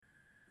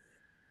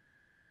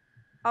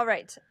All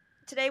right.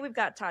 Today we've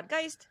got Todd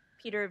Geist,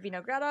 Peter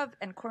Vinogradov,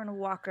 and Korn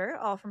Walker,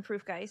 all from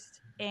Proofgeist.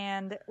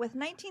 And with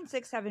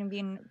 19.6 having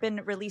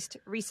been released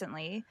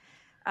recently,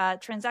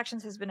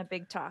 transactions has been a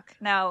big talk.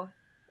 Now,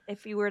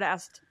 if you were to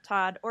ask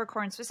Todd or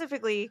Korn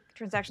specifically,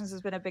 transactions has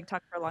been a big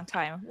talk for a long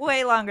time,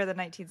 way longer than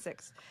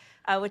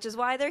 19.6, which is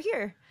why they're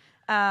here.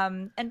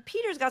 And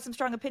Peter's got some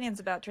strong opinions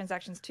about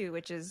transactions too,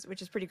 which is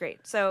pretty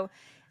great. So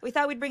we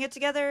thought we'd bring it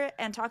together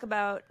and talk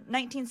about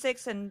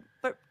 19.6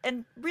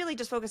 and really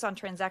just focus on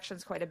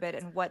transactions quite a bit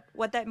and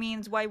what that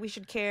means, why we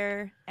should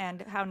care,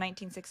 and how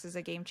 19.6 is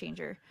a game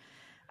changer.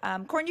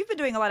 Corn, you've been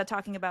doing a lot of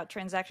talking about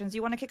transactions.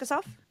 You want to kick us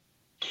off?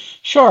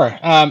 Sure.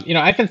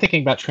 I've been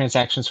thinking about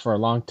transactions for a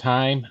long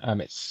time.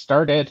 It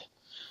started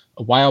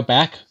a while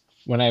back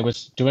when I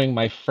was doing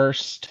my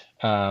first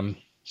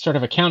sort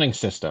of accounting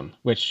system,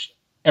 which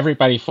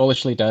everybody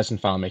foolishly does in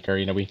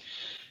FileMaker. We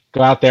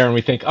go out there and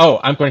we think,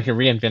 oh, I'm going to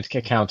reinvent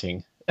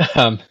accounting.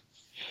 Um,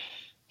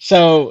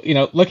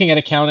 looking at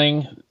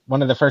accounting,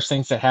 one of the first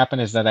things that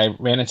happened is that I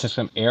ran into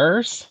some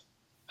errors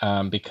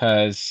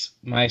because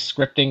my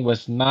scripting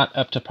was not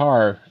up to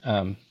par,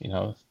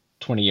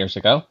 20 years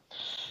ago.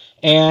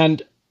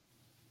 And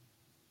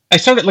I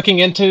started looking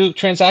into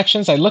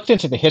transactions. I looked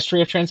into the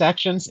history of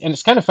transactions, and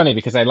it's kind of funny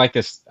because I like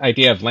this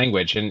idea of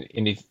language. And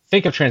you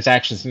think of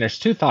transactions, and there's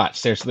two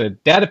thoughts. There's the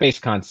database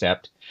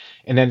concept,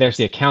 and then there's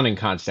the accounting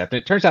concept.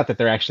 And it turns out that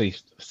they're actually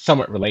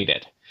somewhat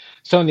related.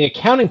 So in the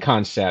accounting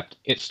concept,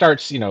 it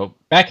starts,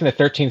 back in the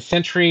 13th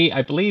century,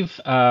 I believe,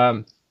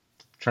 trying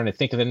to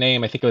think of the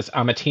name, I think it was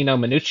Amatino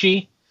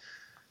Minucci.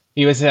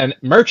 He was a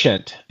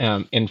merchant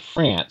in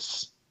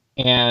France,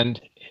 and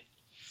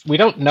we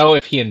don't know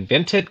if he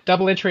invented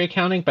double entry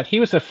accounting, but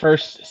he was the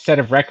first set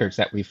of records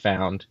that we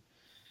found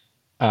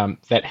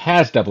that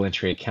has double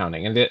entry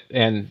accounting.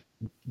 And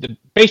the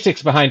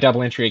basics behind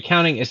double entry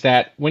accounting is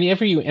that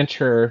whenever you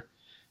enter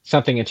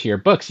something into your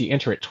books, you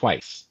enter it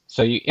twice.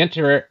 So you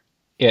enter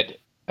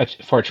it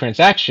for a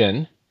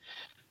transaction,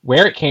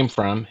 where it came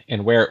from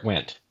and where it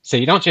went. So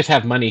you don't just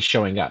have money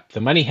showing up.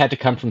 The money had to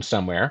come from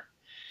somewhere,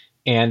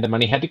 and the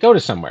money had to go to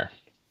somewhere.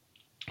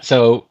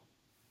 So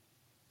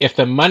if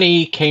the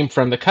money came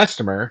from the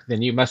customer,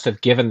 then you must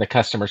have given the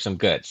customer some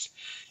goods.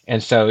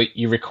 And so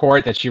you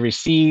record that you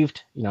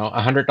received,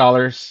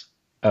 $100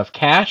 of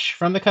cash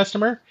from the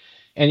customer,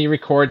 and you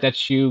record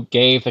that you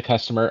gave the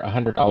customer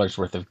 $100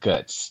 worth of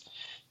goods.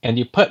 And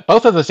you put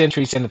both of those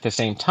entries in at the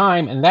same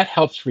time, and that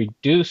helps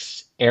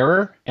reduce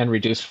error and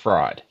reduce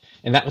fraud.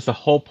 And that was the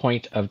whole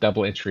point of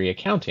double entry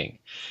accounting.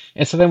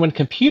 And so then when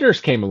computers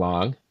came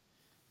along,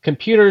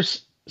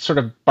 computers sort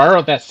of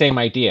borrowed that same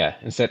idea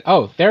and said,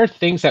 oh, there are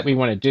things that we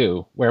want to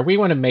do where we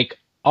want to make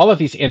all of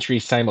these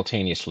entries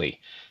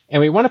simultaneously.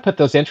 And we want to put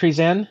those entries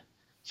in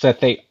so that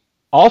they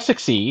all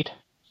succeed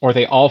or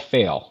they all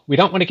fail. We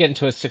don't want to get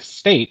into a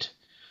state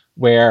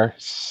where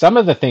some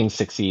of the things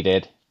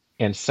succeeded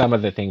and some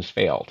of the things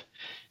failed.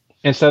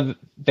 And so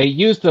they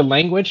used the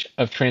language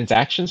of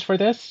transactions for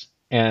this.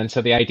 And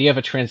so the idea of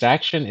a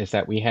transaction is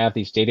that we have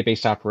these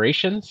database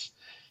operations.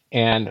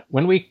 And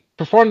when we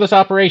perform those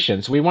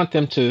operations, we want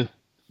them to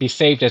be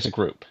saved as a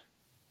group.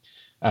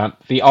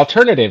 The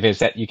alternative is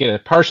that you get a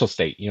partial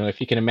state.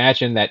 If you can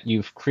imagine that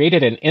you've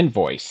created an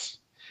invoice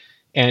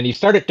and you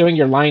started doing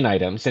your line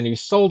items and you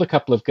sold a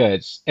couple of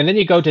goods, and then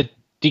you go to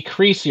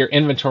decrease your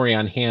inventory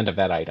on hand of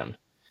that item.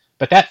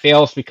 But that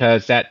fails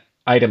because that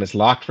item is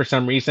locked for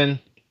some reason,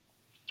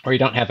 or you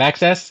don't have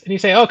access, and you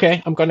say,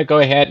 okay, I'm going to go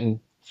ahead and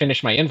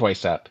finish my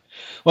invoice up.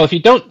 Well, if you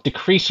don't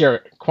decrease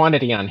your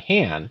quantity on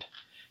hand,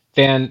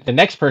 then the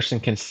next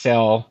person can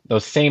sell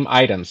those same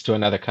items to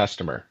another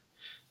customer,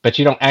 but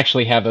you don't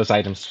actually have those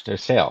items to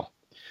sell.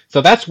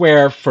 So that's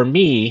where, for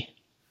me,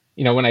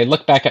 when I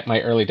look back at my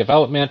early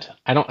development,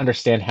 I don't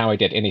understand how I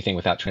did anything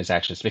without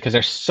transactions, because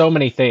there's so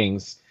many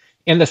things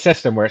in the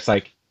system where it's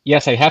like,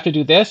 yes, I have to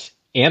do this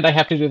and I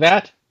have to do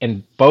that,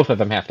 and both of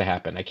them have to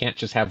happen. I can't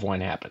just have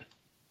one happen.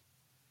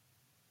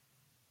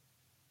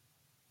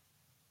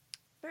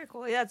 Very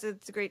cool. Yeah,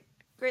 it's a great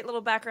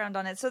little background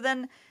on it. So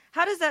then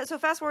how does that, so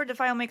fast forward to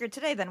FileMaker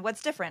today then,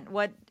 what's different?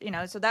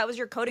 So that was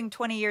your coding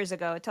 20 years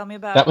ago. Tell me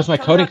about That was my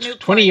coding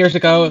 20 years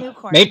ago,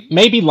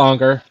 maybe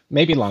longer.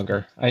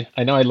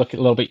 I know I look a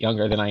little bit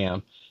younger than I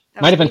am.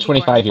 Might have been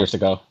 25 years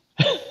ago.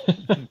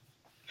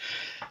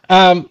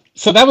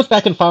 So that was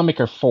back in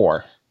FileMaker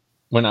 4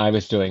 when I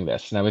was doing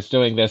this. And I was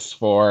doing this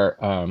for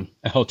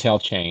a hotel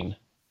chain.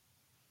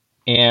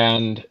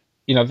 And,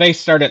 they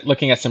started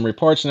looking at some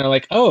reports and they're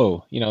like,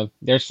 oh,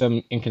 there's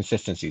some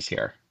inconsistencies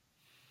here.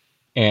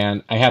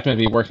 And I happened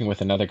to be working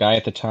with another guy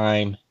at the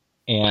time.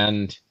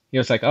 And he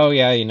was like, oh,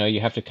 yeah,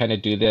 you have to kind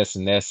of do this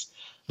and this.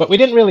 But we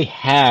didn't really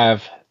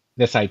have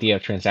this idea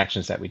of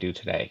transactions that we do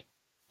today.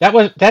 That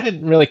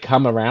didn't really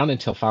come around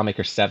until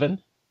FileMaker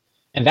 7.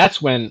 And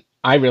that's when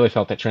I really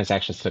felt that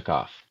transactions took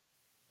off.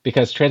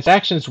 Because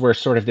transactions were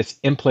sort of this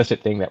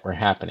implicit thing that were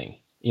happening.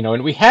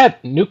 And we had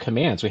new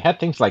commands. We had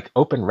things like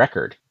open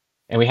record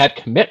and we had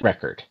commit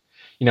record.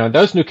 And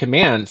those new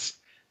commands,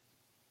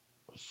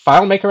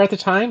 FileMaker at the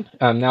time,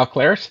 now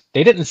Claris,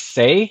 they didn't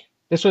say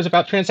this was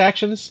about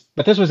transactions,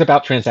 but this was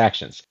about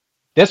transactions.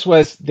 This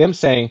was them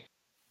saying,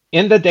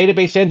 in the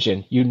database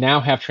engine, you now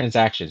have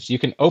transactions. You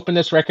can open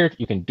this record,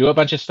 you can do a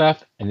bunch of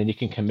stuff, and then you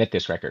can commit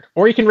this record.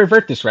 Or you can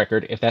revert this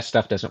record if that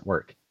stuff doesn't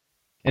work.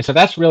 And so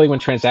that's really when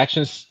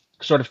transactions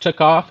sort of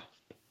took off.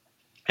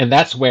 And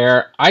that's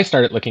where I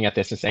started looking at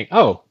this and saying,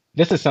 oh,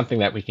 this is something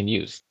that we can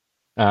use.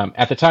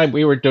 At the time,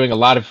 we were doing a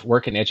lot of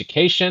work in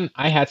education.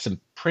 I had some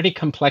pretty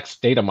complex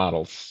data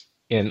models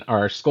in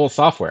our school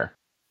software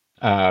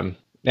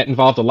that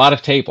involved a lot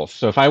of tables.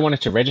 So if I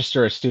wanted to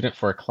register a student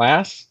for a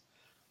class,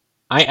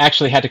 I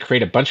actually had to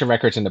create a bunch of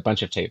records in a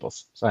bunch of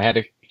tables. So I had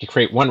to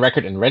create one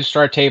record in the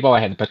registrar table. I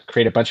had to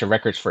create a bunch of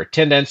records for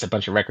attendance, a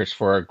bunch of records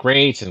for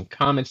grades and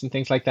comments and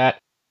things like that.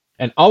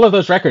 And all of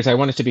those records I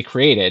wanted to be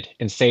created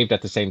and saved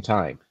at the same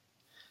time.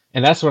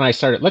 And that's when I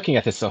started looking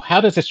at this. So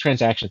how does this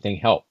transaction thing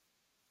help?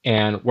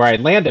 And where I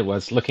landed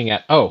was looking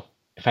at, oh,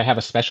 if I have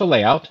a special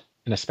layout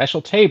and a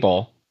special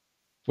table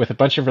with a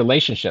bunch of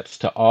relationships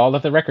to all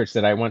of the records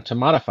that I want to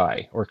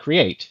modify or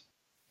create,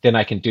 then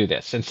I can do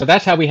this. And so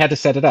that's how we had to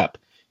set it up.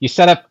 You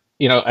set up,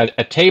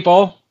 a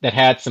table that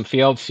had some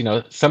fields.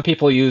 Some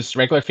people use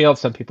regular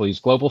fields, some people use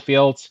global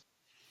fields.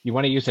 You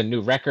want to use a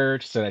new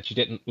record so that you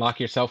didn't lock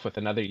yourself with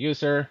another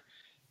user.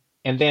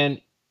 And then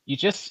you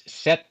just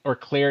set or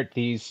cleared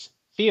these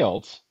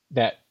fields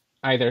that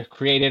either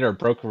created or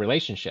broke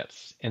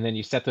relationships. And then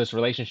you set those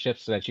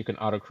relationships so that you can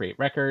auto-create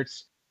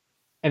records.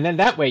 And then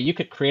that way you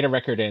could create a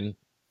record in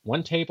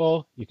one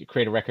table, you could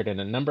create a record in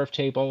a number of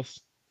tables.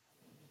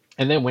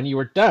 And then when you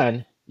were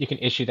done, you can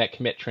issue that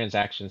commit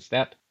transaction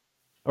step,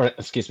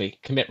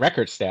 commit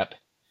record step.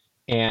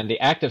 And the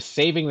act of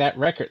saving that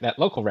record, that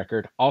local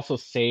record, also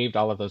saved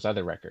all of those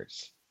other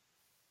records.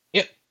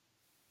 It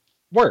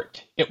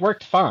worked. It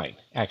worked fine,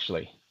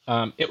 actually.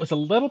 It was a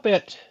little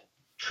bit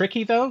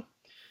tricky, though,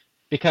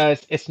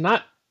 because it's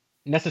not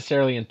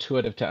necessarily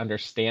intuitive to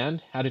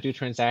understand how to do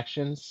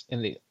transactions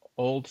in the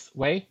old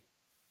way.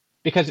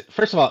 Because,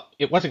 first of all,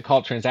 it wasn't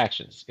called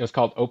transactions. It was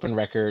called open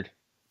record,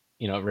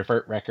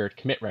 revert record,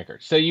 commit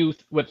record. So you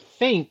would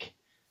think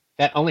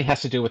that only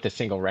has to do with a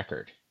single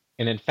record.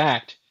 And in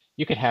fact,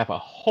 you could have a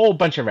whole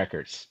bunch of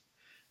records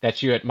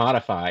that you had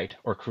modified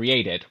or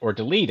created or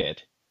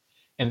deleted,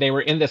 and they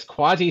were in this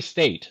quasi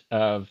state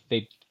of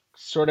they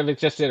sort of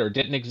existed or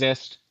didn't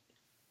exist.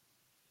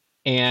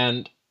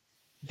 And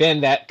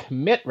then that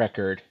commit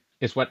record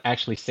is what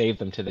actually saved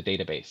them to the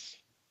database.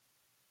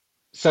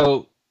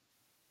 So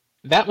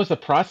that was the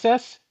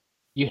process.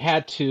 You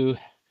had to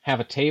have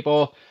a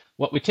table.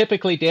 What we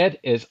typically did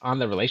is on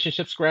the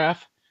relationships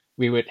graph,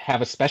 we would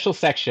have a special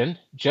section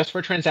just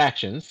for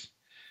transactions.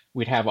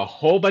 We'd have a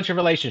whole bunch of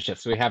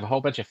relationships. We'd have a whole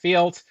bunch of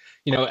fields.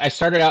 I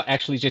started out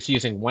actually just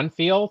using one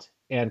field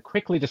and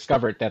quickly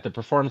discovered that the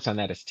performance on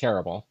that is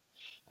terrible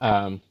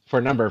for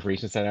a number of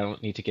reasons that I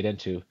don't need to get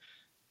into.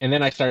 And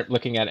then I started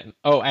looking at it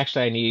and,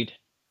 actually I need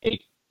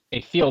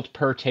a field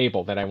per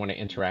table that I want to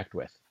interact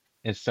with.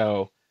 And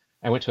so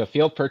I went to a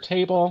field per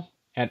table,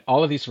 and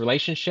all of these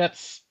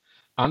relationships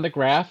on the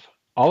graph,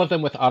 all of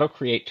them with auto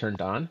create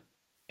turned on.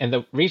 And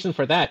the reason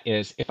for that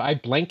is if I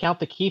blank out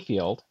the key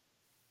field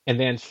and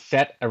then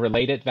set a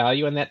related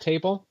value in that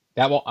table,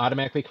 that will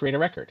automatically create a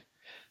record.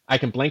 I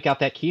can blank out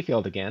that key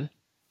field again,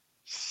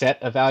 set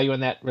a value in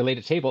that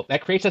related table,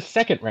 that creates a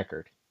second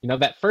record.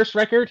 That first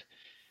record,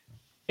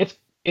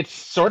 it's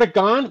sort of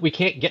gone. We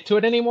can't get to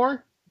it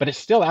anymore, but it's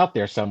still out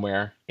there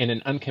somewhere in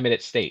an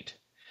uncommitted state.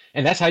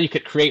 And that's how you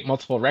could create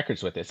multiple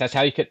records with this. That's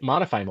how you could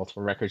modify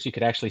multiple records. You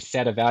could actually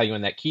set a value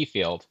in that key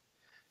field,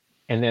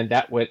 and then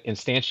that would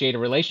instantiate a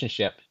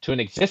relationship to an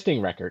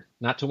existing record,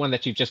 not to one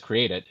that you've just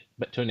created,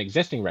 but to an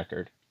existing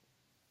record.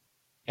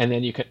 And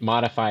then you could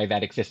modify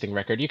that existing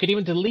record. You could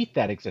even delete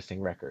that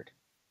existing record.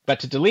 But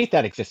to delete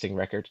that existing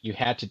record, you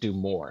had to do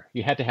more.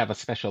 You had to have a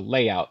special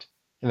layout,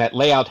 and that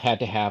layout had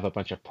to have a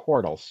bunch of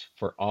portals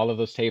for all of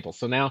those tables.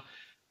 So now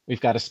we've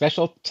got a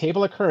special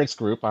table occurrence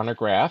group on our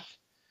graph.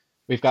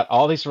 We've got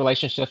all these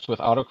relationships with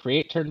auto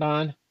create turned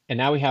on, and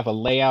now we have a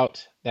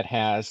layout that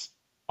has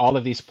all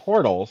of these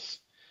portals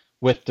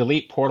with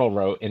delete portal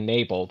row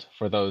enabled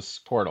for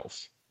those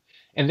portals.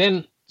 And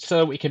then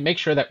so we can make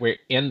sure that we're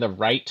in the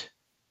right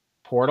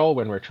portal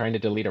when we're trying to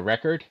delete a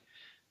record,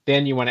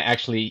 then you want to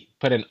actually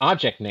put an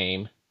object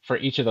name for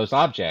each of those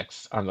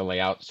objects on the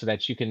layout so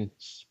that you can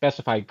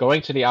specify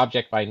going to the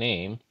object by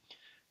name,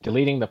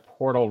 deleting the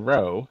portal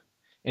row,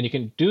 and you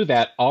can do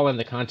that all in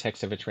the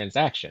context of a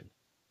transaction.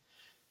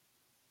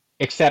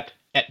 Except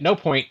at no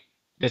point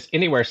does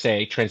anywhere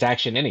say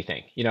transaction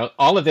anything.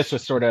 All of this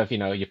was sort of,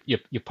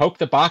 you poke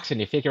the box and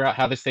you figure out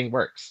how this thing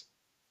works.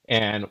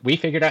 And we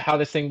figured out how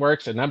this thing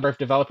works. A number of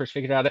developers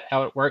figured out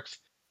how it works.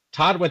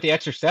 Todd went the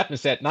extra step and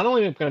said, not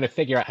only am I going to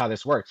figure out how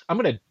this works, I'm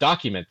going to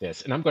document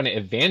this and I'm going to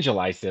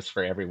evangelize this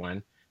for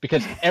everyone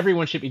because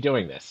everyone should be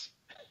doing this.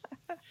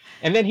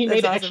 And then he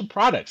made awesome actual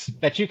products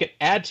that you could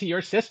add to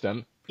your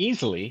system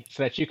easily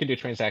so that you can do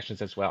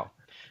transactions as well.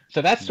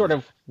 So that's sort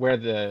of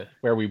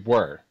where we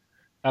were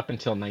up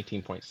until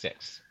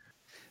 19.6.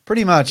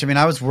 Pretty much. I mean,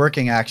 I was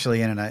working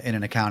actually in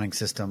an accounting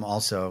system,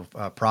 also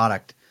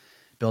product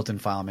built in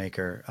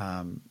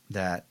FileMaker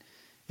that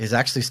is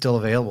actually still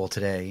available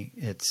today.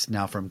 It's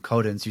now from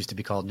Codance, used to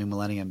be called New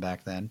Millennium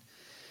back then.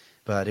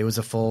 But it was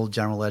a full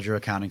general ledger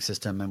accounting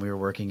system, and we were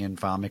working in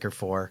FileMaker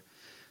 4.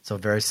 So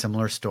very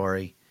similar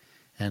story,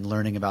 and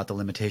learning about the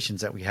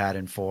limitations that we had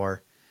in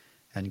 4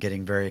 and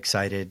getting very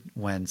excited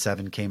when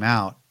 7 came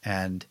out.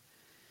 And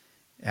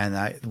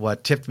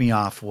what tipped me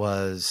off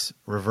was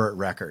revert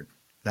record.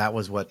 That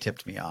was what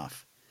tipped me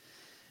off.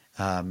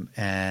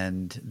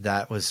 And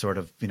that was sort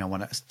of,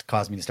 when it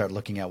caused me to start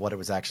looking at what it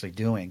was actually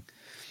doing.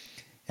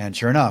 And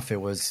sure enough,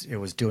 it was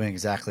doing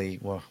exactly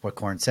what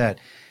Corn said.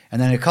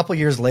 And then a couple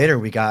years later,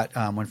 we got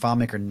when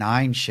FileMaker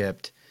 9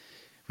 shipped,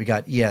 we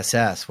got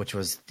ESS, which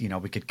was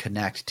we could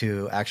connect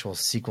to actual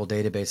SQL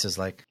databases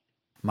like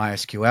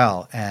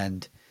MySQL.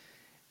 And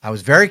I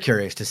was very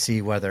curious to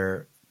see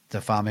whether the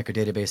FileMaker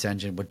database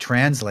engine would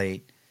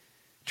translate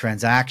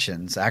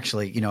transactions,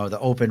 actually, the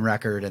open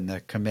record and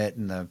the commit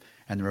and the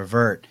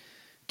revert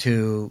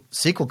to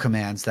SQL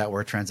commands that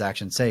were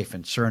transaction safe.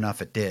 And sure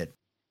enough, it did.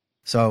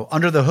 So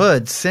under the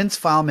hood, since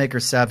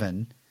FileMaker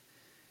 7,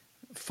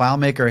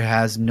 FileMaker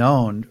has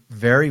known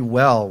very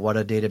well what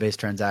a database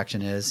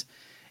transaction is,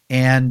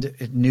 and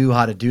it knew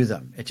how to do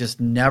them. It just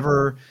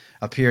never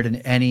appeared in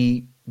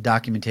any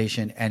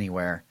documentation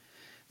anywhere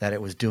that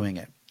it was doing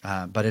it.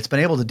 But it's been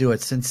able to do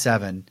it since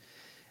 7,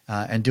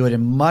 and do it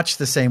in much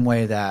the same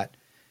way that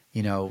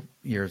the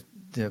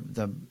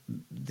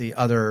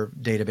other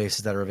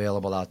databases that are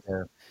available out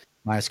there,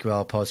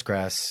 MySQL,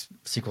 Postgres,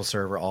 SQL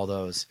Server, all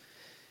those.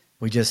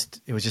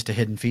 It was just a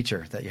hidden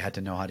feature that you had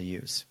to know how to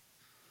use.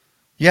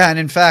 Yeah, and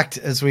in fact,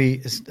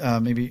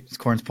 maybe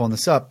Corn's pulling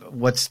this up,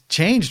 what's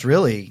changed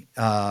really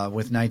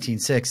with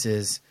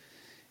 19.6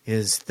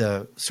 is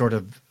the sort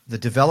of the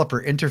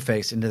developer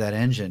interface into that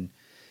engine,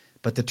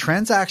 but the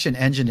transaction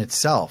engine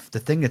itself, the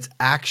thing that's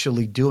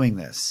actually doing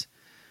this,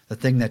 the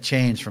thing that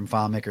changed from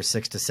FileMaker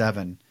 6 to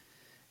 7,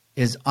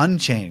 is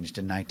unchanged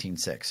in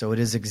 19.6. So it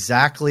is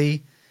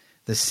exactly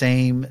the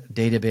same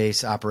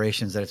database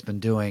operations that it's been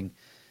doing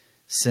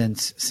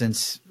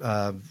since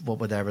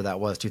whatever that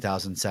was,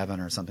 2007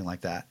 or something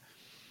like that.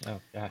 Oh,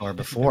 gosh. Or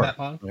before. That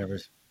long? Whatever.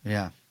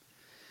 Yeah.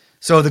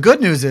 So the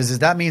good news is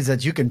that means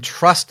that you can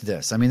trust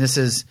this. I mean, this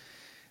is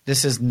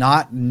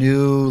not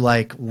new,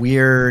 like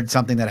weird,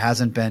 something that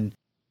hasn't been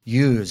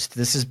used.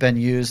 This has been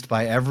used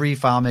by every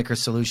FileMaker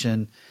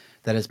solution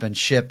that has been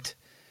shipped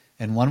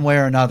in one way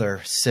or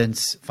another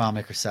since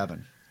FileMaker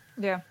 7.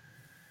 Yeah.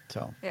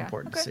 So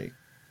important to see.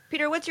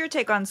 Peter, what's your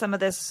take on some of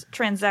this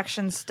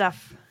transaction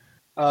stuff?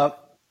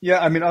 Yeah,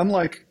 I mean,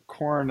 unlike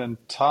Corn and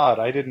Todd,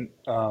 I didn't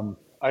come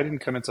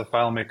into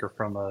FileMaker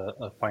from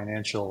a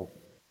financial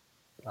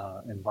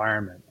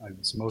environment. I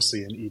was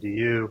mostly in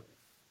EDU,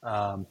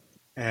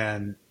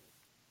 and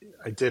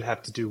I did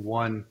have to do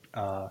one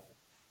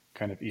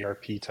kind of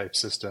ERP type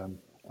system,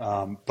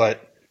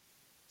 but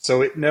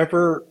so it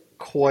never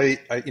quite.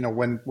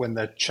 When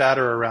the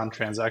chatter around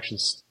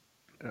transactions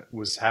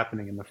was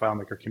happening in the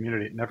FileMaker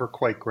community, it never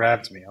quite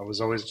grabbed me. I was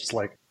always just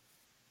like,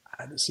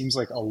 it seems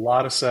like a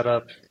lot of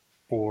setup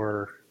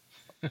for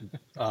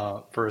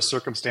a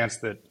circumstance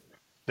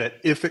that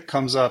if it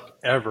comes up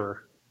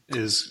ever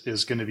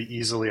is going to be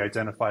easily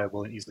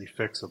identifiable and easily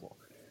fixable.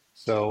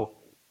 So,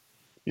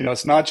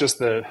 it's not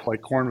just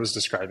like Corn was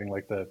describing,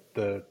 like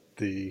the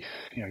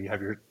you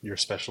have your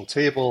special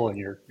table and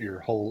your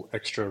whole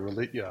extra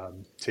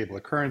table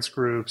occurrence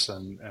groups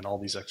and all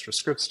these extra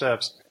script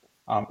steps.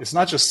 It's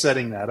not just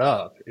setting that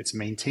up, it's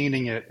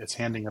maintaining it, it's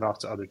handing it off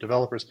to other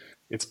developers.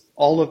 It's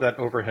all of that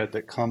overhead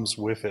that comes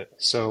with it.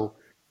 So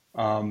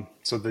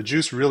the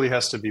juice really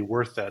has to be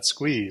worth that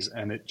squeeze.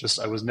 And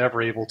I was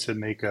never able to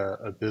make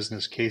a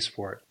business case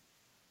for it.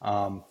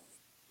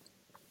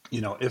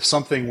 If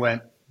something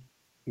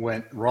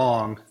went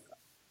wrong,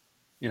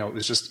 it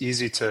was just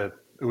it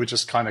would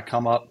just kind of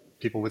come up.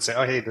 People would say,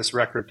 oh, hey, this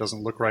record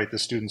doesn't look right. The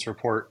student's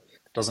report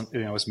doesn't,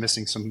 is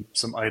missing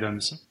some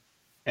items.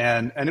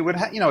 And it would,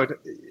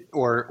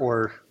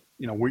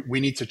 we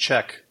need to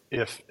check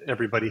if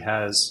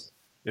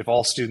if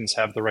all students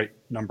have the right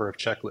number of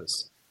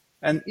checklists.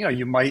 And,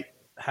 you might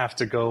have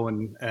to go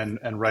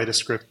and write a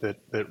script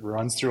that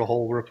runs through a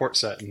whole report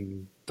set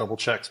and double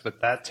checks,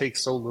 but that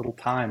takes so little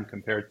time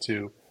compared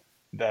to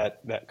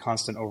that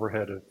constant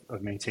overhead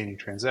of maintaining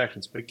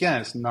transactions. But again,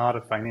 it's not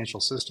a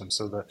financial system,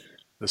 so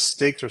the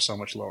stakes are so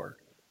much lower.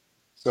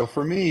 So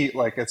for me,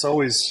 like, it's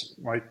always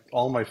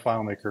all my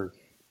FileMaker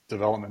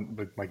development,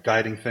 but my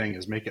guiding thing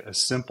is make it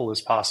as simple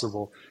as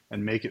possible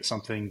and make it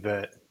something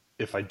that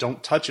if I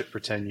don't touch it for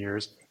 10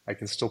 years, I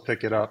can still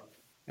pick it up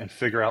and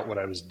figure out what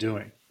I was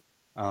doing.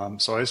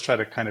 So I always try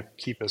to kind of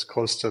keep as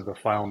close to the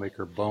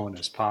FileMaker bone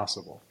as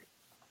possible.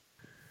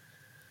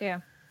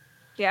 Yeah.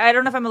 I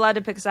don't know if I'm allowed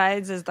to pick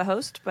sides as the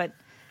host, but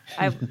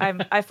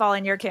I fall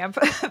in your camp,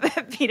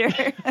 Peter.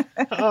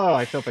 Oh,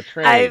 I feel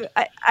betrayed.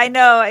 I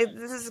know.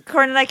 This is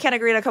Corn and I can't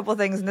agree on a couple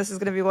things, and this is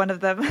going to be one of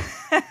them.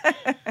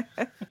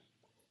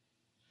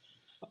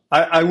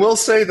 I will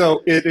say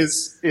though, it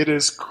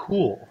is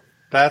cool.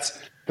 That's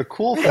the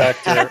cool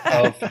factor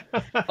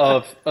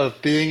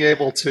of being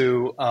able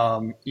to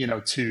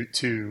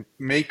to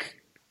make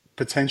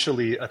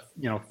potentially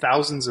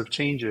thousands of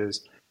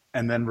changes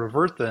and then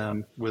revert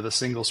them with a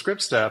single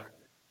script step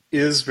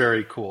is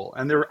very cool.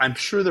 And I'm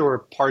sure there were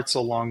parts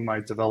along my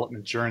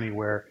development journey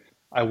where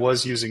I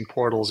was using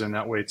portals in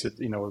that way to,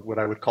 what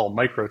I would call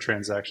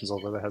microtransactions,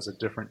 although that has a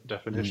different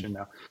definition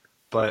now.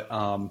 But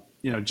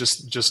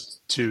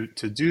just to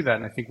do that,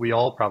 and I think we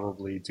all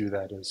probably do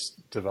that as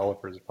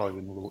developers. There's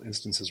probably been little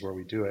instances where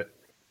we do it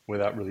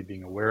without really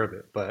being aware of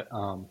it.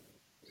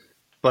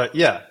 But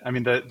yeah, I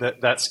mean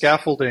that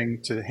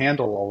scaffolding to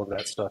handle all of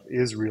that stuff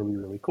is really,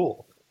 really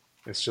cool.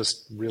 It's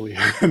just really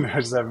I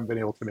just haven't been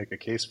able to make a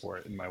case for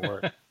it in my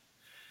work.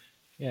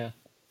 Yeah.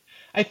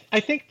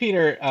 I think,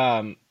 Peter,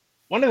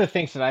 one of the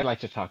things that I like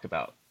to talk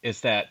about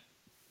is that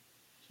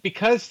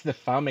because the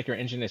FileMaker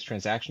engine is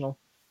transactional,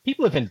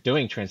 people have been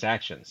doing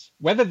transactions,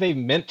 whether they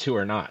meant to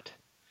or not.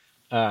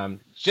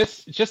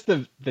 Just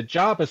the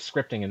job of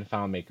scripting in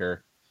FileMaker,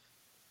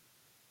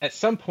 at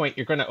some point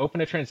you're going to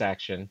open a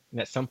transaction,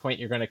 and at some point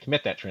you're going to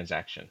commit that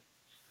transaction.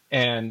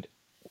 And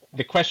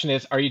the question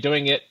is, are you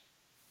doing it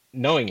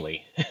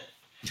knowingly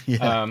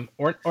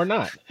or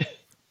not?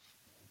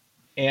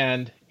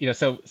 And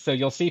so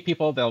you'll see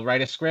people, they'll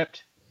write a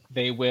script,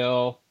 they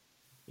will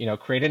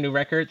create a new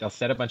record, they'll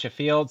set a bunch of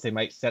fields, they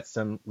might set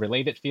some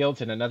related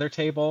fields in another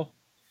table,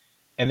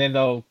 and then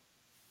they'll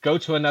go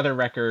to another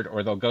record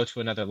or they'll go to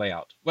another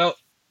layout. Well,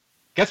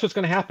 guess what's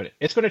going to happen?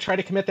 It's going to try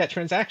to commit that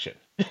transaction.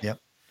 Yep.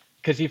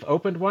 Because you've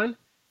opened one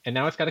and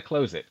now it's got to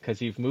close it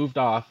because you've moved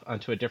off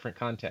onto a different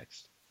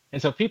context.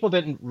 And so people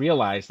didn't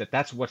realize that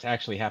that's what's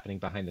actually happening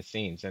behind the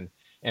scenes.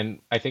 And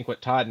I think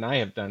what Todd and I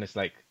have done is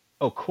like,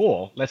 oh,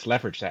 cool, let's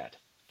leverage that.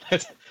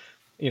 Let's,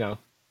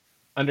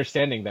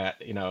 understanding that,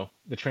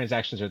 the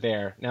transactions are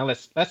there. Now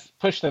let's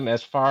push them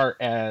as far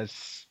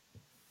as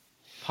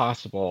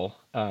possible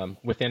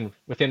within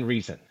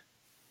reason.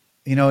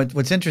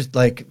 What's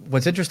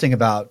interesting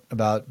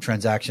about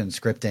transaction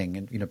scripting,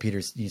 and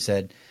Peter, you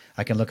said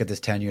I can look at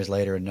this 10 years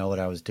later and know what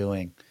I was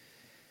doing.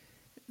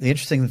 The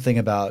interesting thing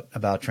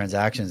about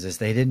transactions is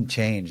they didn't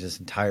change this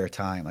entire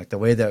time. Like the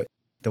way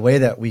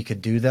that we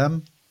could do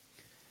them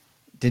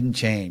didn't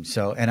change.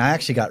 So, and I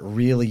actually got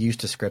really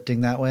used to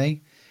scripting that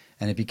way,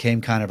 and it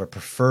became kind of a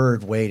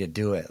preferred way to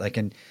do it. Like,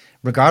 and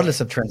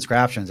regardless of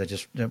transcriptions,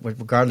 that's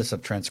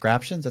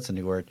a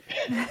new word.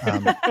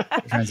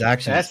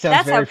 Transactions.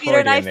 That's how Peter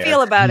and I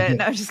feel about it.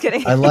 No, I'm just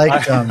kidding. I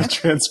like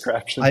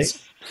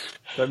transcriptions.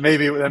 That may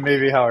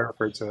be how I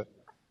refer to it.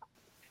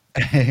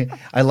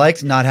 I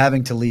liked not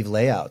having to leave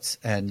layouts,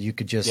 and you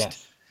could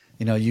just,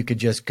 you could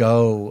just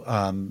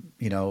go,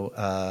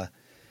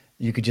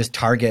 you could just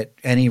target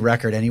any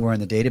record anywhere in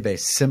the database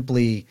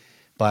simply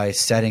by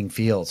setting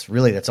fields.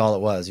 Really, that's all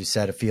it was. You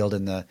set a field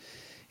in the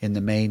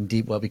main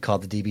what we call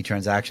the DB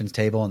transactions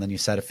table, and then you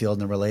set a field in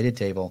the related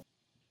table,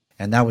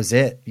 and that was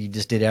it. You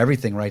just did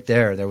everything right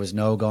there. There was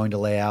no going to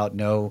layout.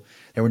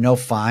 There were no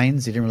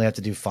finds. You didn't really have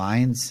to do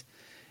finds.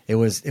 It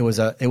was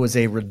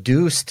a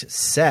reduced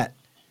set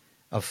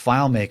of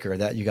FileMaker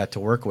that you got to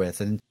work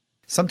with. And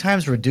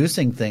sometimes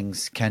reducing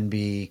things can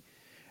be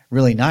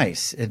really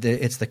nice.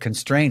 It's the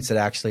constraints that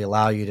actually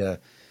allow you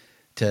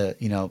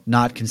to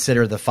not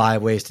consider the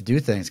 5 ways to do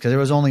things, because there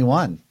was only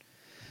one.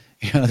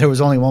 There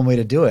was only one way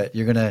to do it.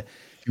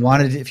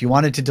 If you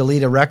wanted to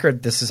delete a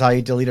record, this is how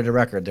you deleted a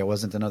record. There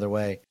wasn't another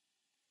way.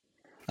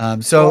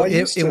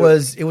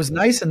 It was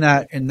nice in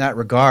that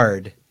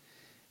regard.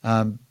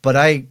 But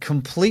I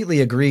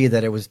completely agree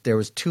that there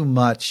was too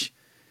much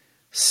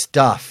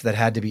stuff that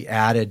had to be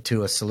added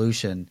to a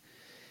solution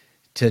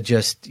to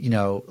just,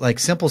 like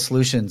simple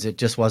solutions, it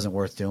just wasn't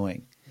worth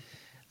doing.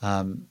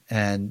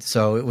 And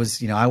so it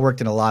was, I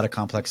worked in a lot of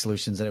complex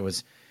solutions, and it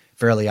was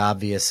fairly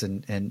obvious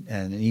and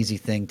an easy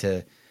thing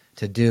to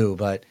do.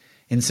 But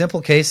in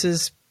simple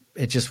cases,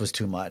 it just was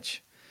too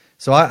much.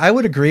 So I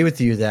would agree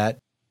with you that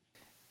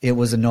it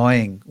was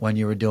annoying when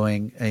you were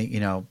doing,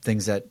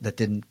 things that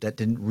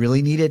didn't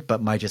really need it,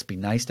 but might just be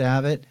nice to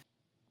have it.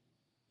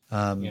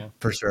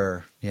 For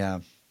sure. Yeah.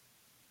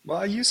 Well,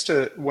 I used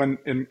to, when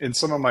in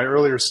some of my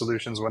earlier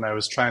solutions, when I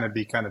was trying to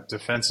be kind of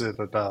defensive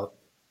about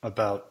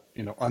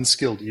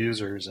unskilled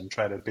users and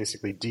try to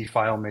basically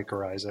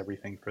FileMakerize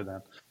everything for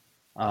them.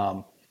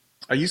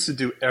 I used to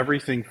do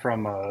everything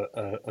from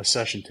a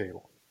session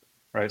table,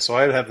 right? So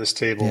I'd have this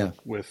table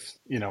with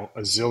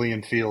a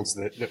zillion fields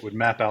that would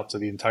map out to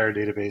the entire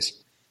database.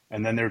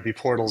 And then there would be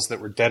portals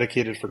that were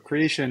dedicated for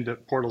creation,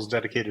 portals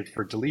dedicated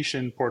for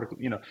deletion,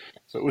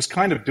 so it was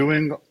kind of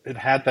it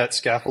had that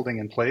scaffolding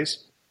in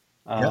place.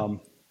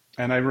 And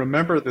I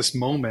remember this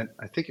moment,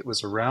 I think it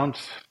was around,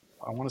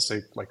 I want to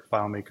say like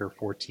FileMaker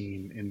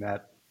 14 in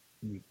that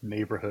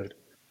neighborhood,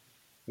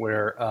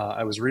 where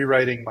I was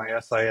rewriting my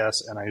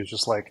SIS, and I was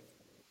just like,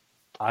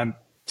 I'm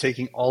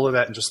taking all of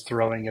that and just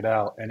throwing it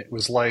out. And it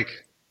was like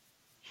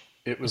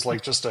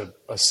just a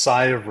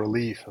sigh of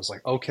relief. I was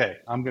like, okay,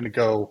 I'm going to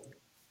go.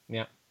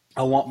 Yeah.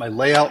 I want my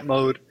layout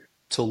mode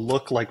to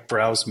look like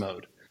browse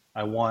mode.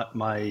 I want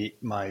I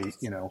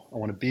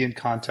want to be in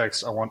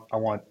context. I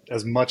want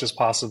as much as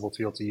possible to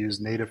be able to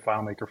use native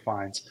FileMaker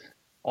finds.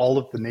 All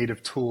of the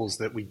native tools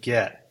that we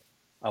get,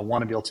 I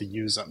want to be able to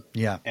use them.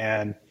 Yeah.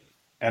 And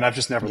I've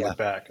just never Yeah. looked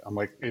back. I'm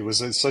like, it was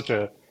such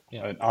an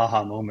Yeah.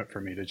 aha moment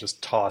for me to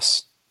just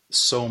toss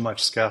so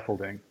much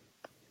scaffolding.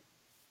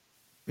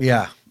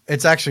 Yeah.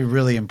 It's actually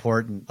really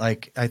important.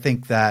 Like, I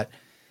think that,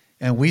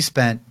 and we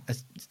spent,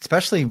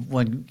 especially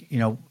when,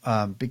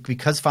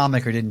 because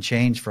FileMaker didn't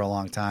change for a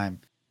long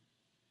time,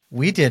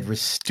 we did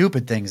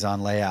stupid things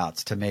on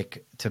layouts to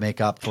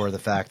make up for the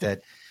fact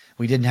that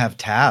we didn't have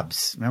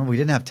tabs. Remember, we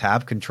didn't have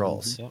tab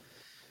controls. Yep.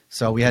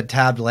 So we had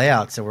tabbed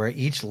layouts, so where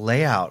each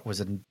tab was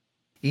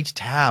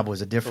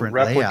a different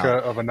replica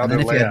layout, of and another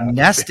then if you had layout.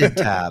 nested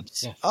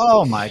tabs, Yes.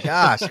 oh my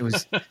gosh, it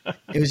was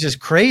just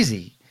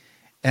crazy.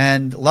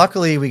 And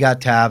luckily, we got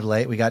tabs,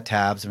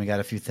 and we got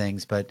a few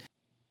things, but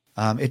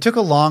it took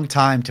a long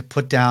time to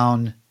put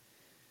down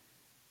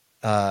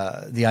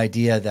the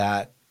idea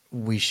that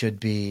we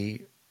should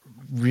be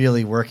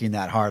really working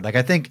that hard. Like,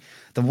 I think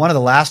one of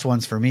the last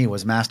ones for me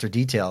was master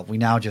detail. We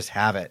now just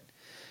have it.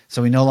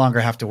 So we no longer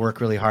have to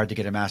work really hard to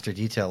get a master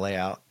detail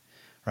layout,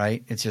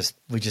 right?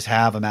 We just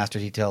have a master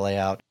detail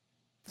layout.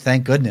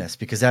 Thank goodness,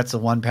 because that's the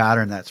one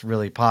pattern that's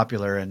really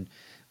popular, and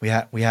we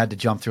had to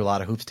jump through a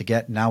lot of hoops to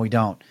get, and now we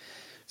don't.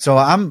 So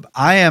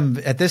I am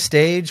at this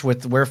stage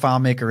with where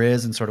FileMaker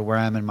is and sort of where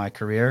I am in my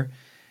career,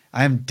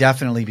 I am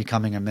definitely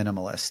becoming a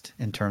minimalist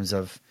in terms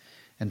of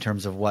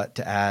what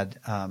to add,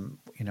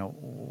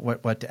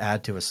 what to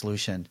add to a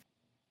solution.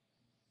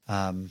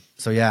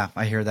 So yeah,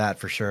 I hear that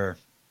for sure.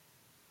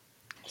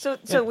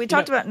 So we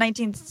talked about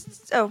 19.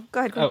 Oh, go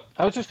ahead. Oh,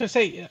 I was just going to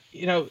say,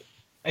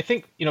 I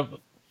think,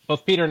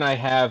 both Peter and I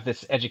have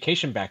this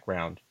education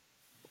background.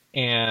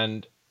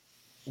 And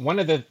one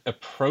of the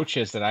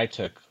approaches that I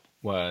took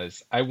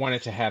was I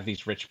wanted to have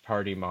these rich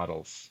party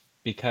models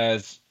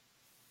because,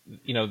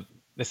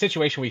 the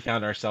situation we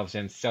found ourselves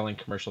in selling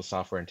commercial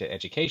software into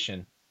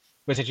education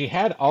was that you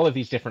had all of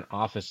these different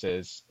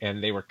offices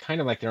and they were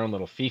kind of like their own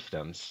little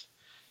fiefdoms.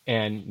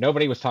 And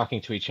nobody was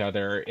talking to each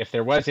other. If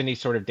there was any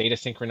sort of data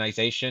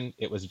synchronization,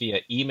 it was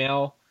via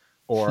email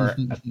or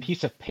a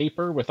piece of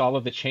paper with all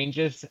of the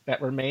changes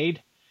that were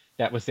made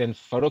that was then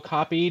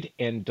photocopied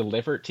and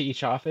delivered to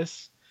each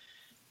office.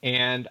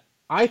 And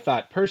I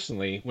thought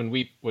personally, when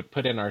we would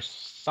put in our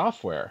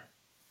software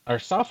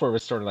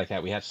was sort of like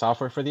that. We had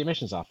software for the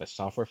admissions office,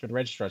 software for the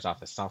registrar's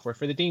office, software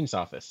for the dean's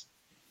office.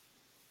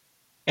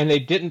 And they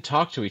didn't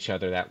talk to each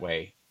other that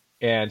way.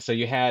 And so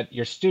you had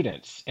your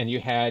students and you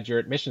had your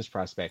admissions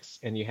prospects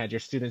and you had your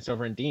students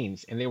over in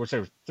deans, and they were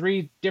sort of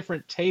three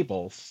different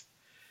tables.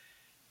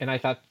 And I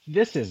thought,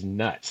 this is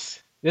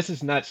nuts. This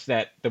is nuts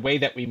that the way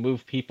that we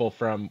move people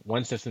from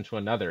one system to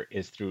another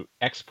is through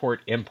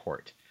export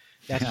import.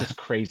 That's just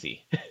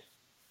crazy.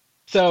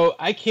 So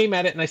I came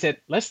at it and I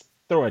said, let's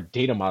throw a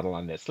data model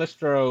on this. Let's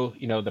throw,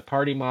 the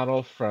party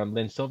model from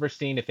Lynn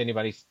Silverstein. If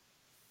anybody's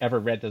ever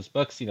read those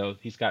books,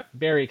 he's got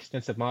very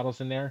extensive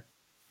models in there.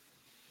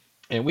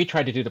 And we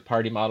tried to do the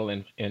party model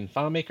in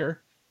FileMaker.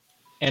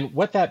 And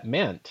what that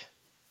meant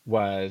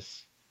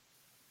was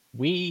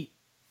we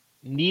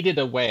needed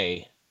a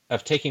way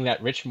of taking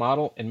that rich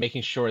model and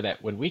making sure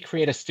that when we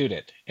create a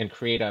student and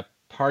create a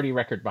party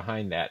record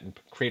behind that and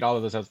create all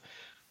of those,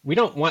 we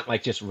don't want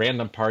like just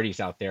random parties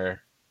out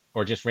there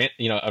or just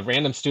a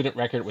random student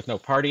record with no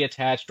party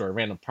attached or a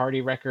random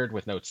party record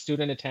with no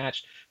student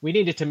attached. We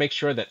needed to make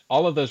sure that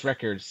all of those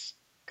records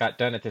got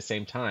done at the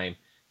same time.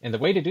 And the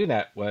way to do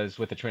that was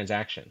with a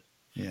transaction.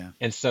 Yeah.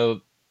 And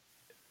so,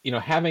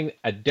 having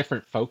a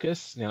different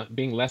focus,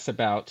 being less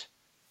about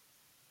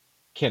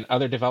can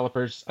other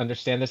developers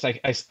understand this?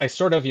 I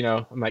sort of,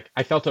 I'm like,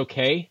 I felt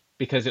okay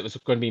because it was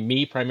going to be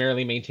me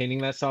primarily maintaining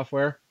that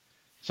software.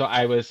 So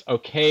I was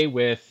okay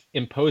with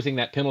imposing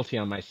that penalty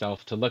on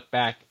myself to look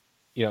back,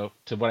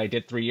 to what I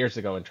did 3 years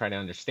ago and try to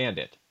understand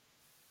it.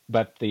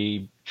 But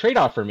the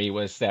trade-off for me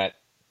was that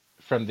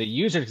from the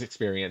user's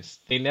experience,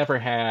 they never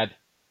had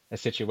a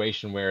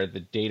situation where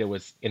the data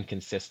was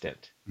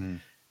inconsistent.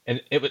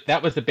 And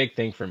that was the big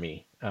thing for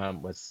me,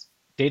 was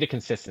data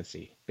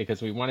consistency,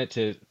 because we wanted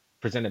to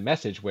present a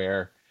message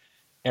where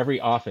every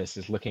office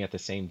is looking at the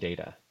same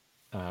data.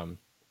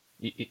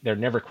 They're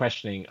never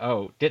questioning,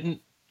 oh,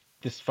 didn't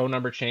this phone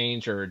number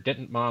change or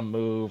didn't mom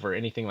move or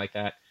anything like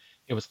that.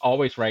 It was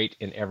always right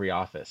in every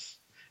office.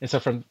 And so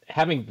from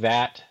having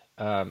that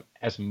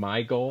as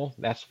my goal,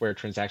 that's where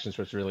transactions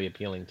was really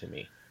appealing to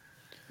me.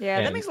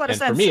 Yeah, that makes a lot of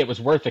sense. And for me, it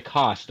was worth the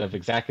cost of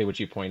exactly what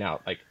you point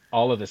out. Like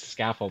all of the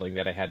scaffolding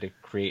that I had to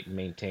create and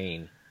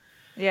maintain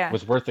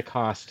was worth the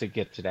cost to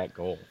get to that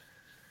goal.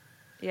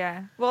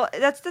 Yeah. Well,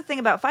 that's the thing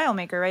about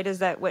FileMaker, right? Is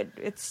that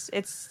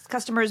it's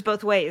customers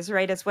both ways,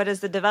 right? It's what does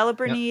the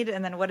developer need,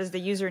 and then what does the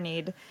user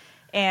need.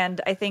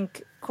 And I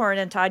think Corin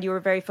and Todd, you were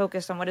very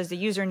focused on what does the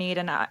user need,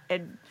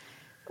 and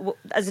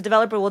as a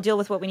developer, we'll deal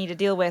with what we need to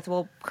deal with.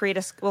 We'll create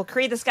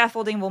the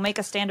scaffolding. We'll make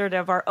a standard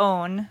of our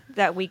own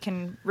that we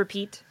can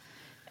repeat,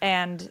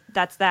 and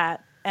that's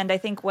that. And I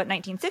think what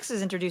 19.6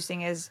 is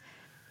introducing is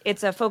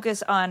it's a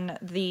focus on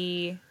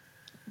the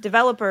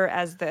developer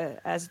as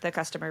the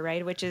customer,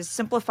 right? Which is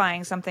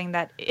simplifying something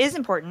that is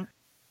important.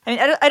 I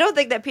mean, I don't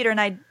think that Peter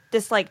and I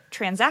dislike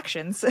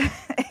transactions.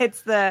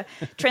 It's the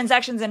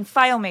transactions in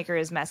FileMaker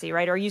is messy,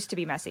 right? Or used to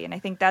be messy, and I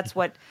think that's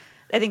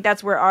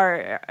where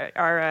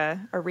our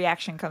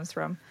reaction comes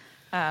from.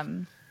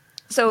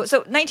 So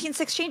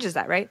 19.6 changes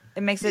that, right?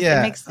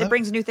 It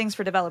brings new things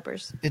for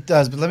developers. It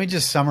does, but let me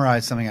just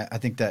summarize something. I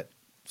think that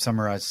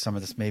summarize some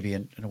of this maybe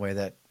in a way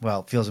that,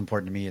 well, feels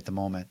important to me at the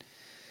moment.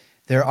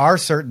 There are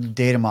certain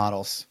data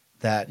models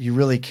that you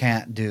really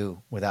can't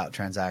do without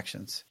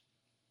transactions.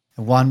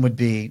 One would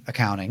be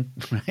accounting,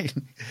 right?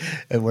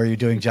 Where you're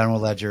doing general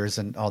ledgers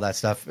and all that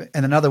stuff.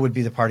 And another would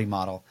be the party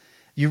model.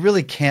 You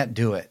really can't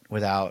do it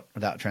without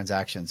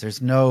transactions.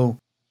 There's no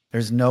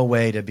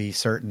way to be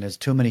certain. There's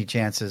too many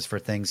chances for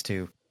things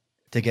to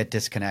get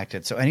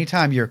disconnected. So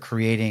anytime you're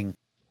creating,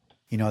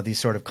 these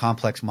sort of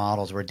complex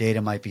models where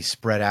data might be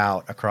spread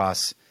out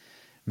across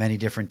many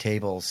different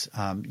tables,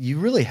 you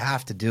really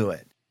have to do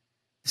it.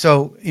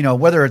 So,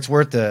 whether it's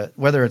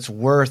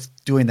worth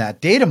doing that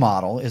data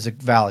model is a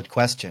valid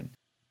question.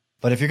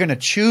 But if you're going to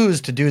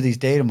choose to do these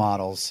data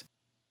models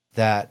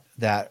that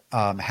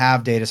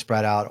have data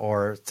spread out,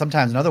 or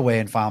sometimes another way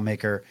in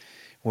FileMaker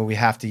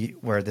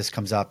where this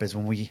comes up is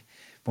when we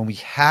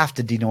have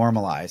to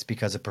denormalize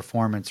because of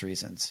performance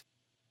reasons.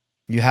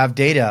 You have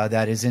data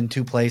that is in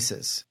two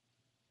places.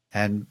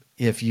 And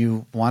if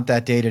you want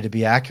that data to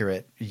be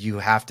accurate, you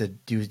have to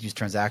use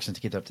transactions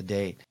to keep it up to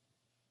date.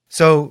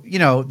 So,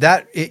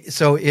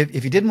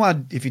 if you didn't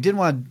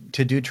want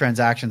to do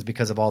transactions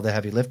because of all the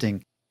heavy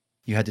lifting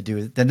you had to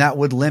do, then that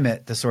would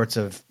limit the sorts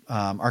of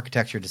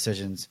architecture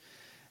decisions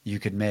you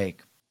could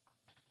make.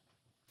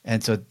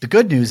 And so the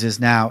good news is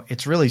now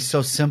it's really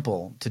so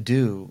simple to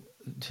do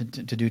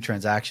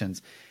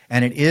transactions,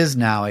 and it is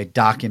now a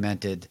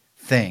documented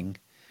thing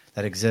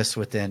that exists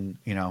within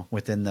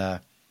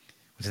the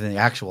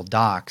actual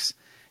docs.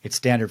 It's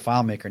standard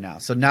FileMaker now.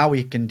 So now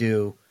we can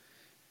do.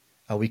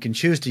 We can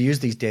choose to use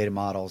these data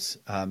models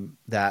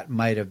that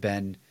might have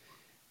been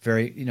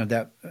very,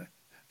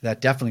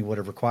 that definitely would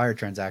have required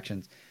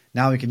transactions.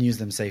 Now we can use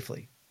them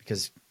safely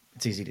because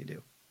it's easy to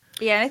do.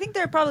 Yeah, and I think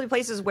there are probably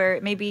places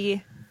where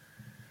maybe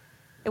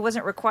it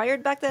wasn't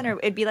required back then, or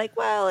it'd be like,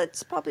 well,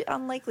 it's probably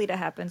unlikely to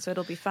happen, so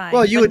it'll be fine.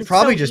 Well, you would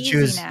probably just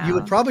choose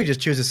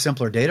a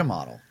simpler data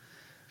model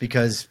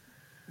because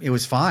it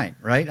was fine,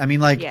 right? I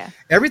mean,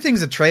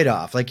 everything's a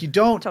trade-off. Like you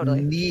don't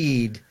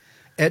need.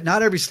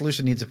 Not every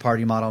solution needs a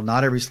party model.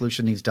 Not every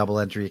solution needs double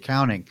entry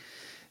accounting.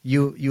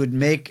 You would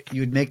make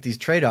these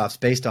trade-offs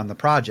based on the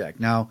project.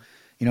 Now,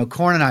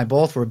 Corn and I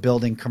both were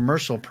building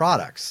commercial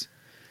products,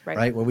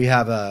 right? Where we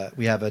have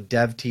a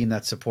dev team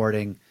that's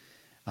supporting,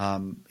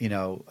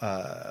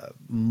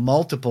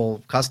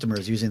 multiple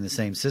customers using the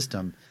same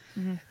system.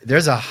 Mm-hmm.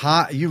 There's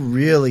you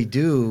really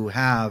do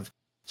have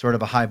sort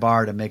of a high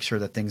bar to make sure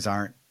that things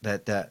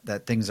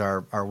that things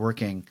are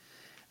working,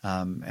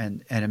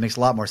 and it makes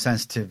a lot more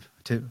sense to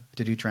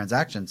do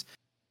transactions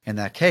in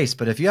that case.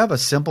 But if you have a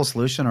simple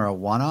solution or a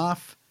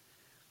one-off,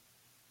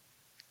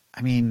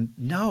 I mean,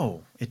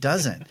 no, it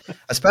doesn't.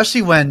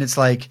 Especially when it's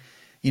like,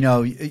 you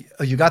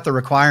got the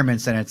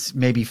requirements and it's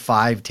maybe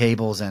 5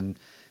 tables and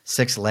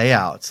 6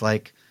 layouts.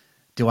 Like,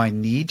 do I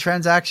need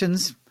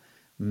transactions?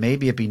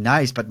 Maybe it'd be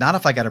nice, but not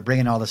if I got to bring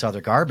in all this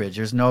other garbage.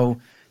 There's no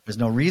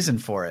reason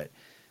for it.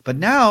 But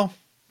now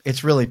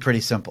it's really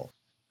pretty simple.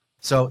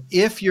 So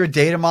if your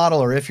data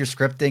model or if your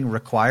scripting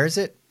requires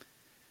it,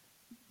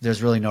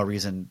 there's really no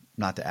reason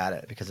not to add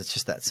it because it's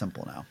just that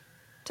simple now.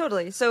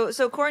 Totally. So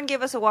Corin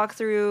gave us a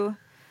walkthrough,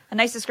 a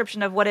nice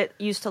description of what it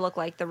used to look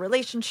like, the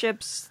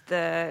relationships,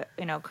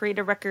 create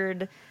a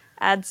record,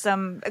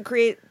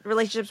 create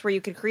relationships where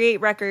you could create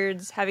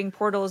records, having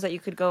portals that you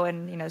could go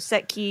and,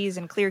 set keys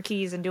and clear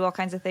keys and do all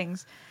kinds of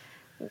things.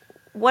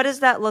 What does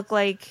that look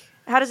like?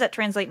 How does that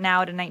translate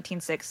now to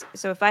 19.6?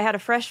 So if I had a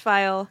fresh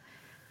file,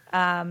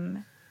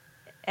 and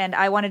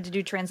I wanted to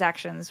do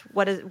transactions,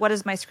 what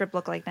does my script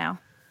look like now?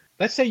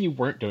 Let's say you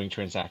weren't doing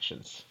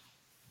transactions,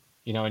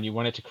 and you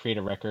wanted to create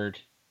a record.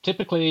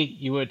 Typically,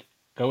 you would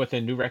go with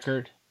a new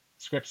record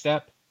script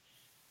step.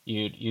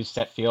 You'd use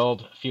set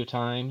field a few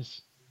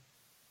times,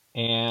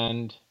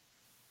 and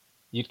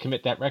you'd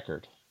commit that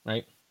record,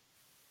 right?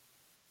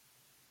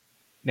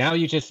 Now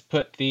you just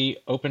put the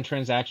open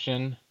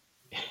transaction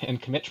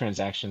and commit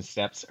transaction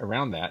steps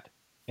around that,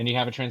 and you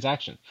have a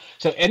transaction.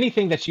 So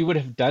anything that you would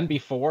have done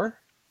before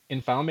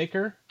in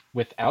FileMaker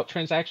without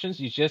transactions,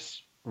 you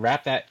just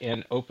wrap that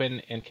in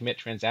open and commit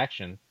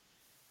transaction,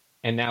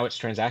 and now it's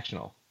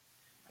transactional.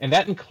 And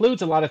that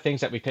includes a lot of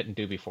things that we couldn't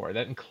do before.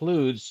 That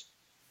includes,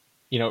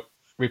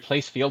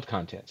 replace field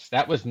contents.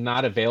 That was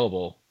not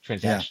available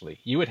transactionally.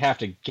 Yeah. You would have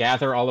to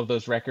gather all of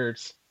those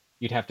records.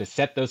 You'd have to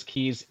set those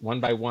keys one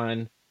by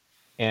one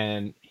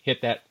and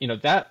hit that.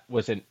 That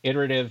was an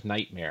iterative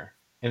nightmare.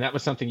 And that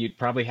was something you'd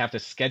probably have to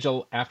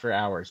schedule after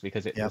hours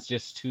because it was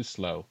just too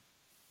slow.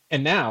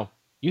 And now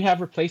you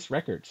have replace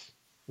records.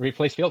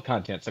 Replace field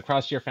contents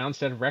across your found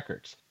set of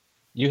records.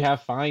 You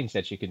have finds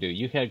that you can do.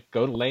 You can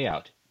go to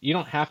layout. You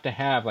don't have to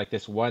have like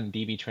this one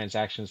DB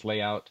transactions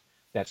layout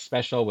that's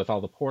special with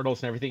all the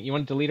portals and everything. You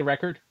want to delete a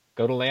record?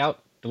 Go to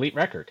layout, delete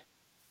record.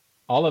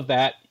 All of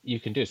that you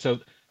can do. So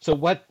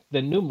what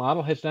the new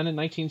model has done in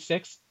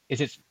 19.6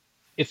 is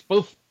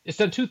it's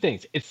done two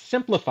things. It's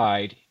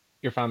simplified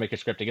your FileMaker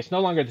scripting. It's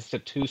no longer just a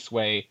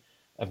two-way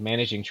of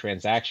managing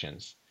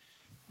transactions.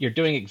 You're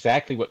doing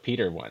exactly what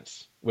Peter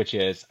wants, which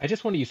is I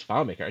just want to use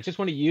FileMaker. I just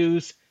want to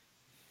use,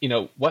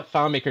 what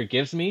FileMaker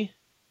gives me.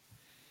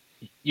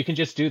 You can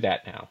just do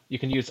that now. You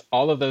can use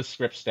all of those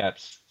script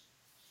steps.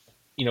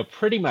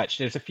 Pretty much.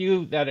 There's a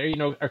few that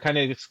are kind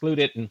of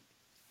excluded, and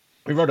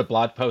we wrote a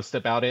blog post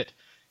about it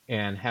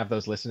and have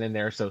those listed in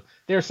there. So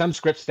there are some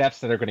script steps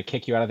that are going to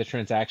kick you out of the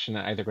transaction,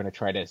 either going to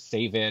try to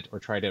save it or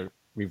try to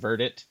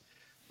revert it.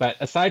 But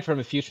aside from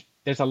a few,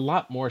 there's a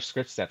lot more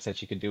script steps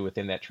that you can do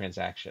within that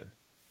transaction.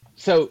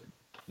 So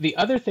the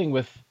other thing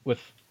with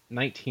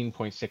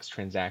 19.6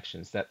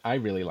 transactions that I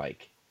really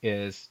like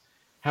is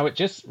how it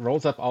just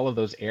rolls up all of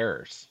those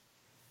errors.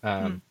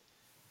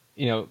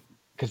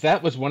 Because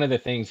that was one of the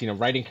things,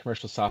 writing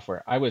commercial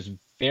software, I was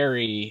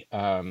very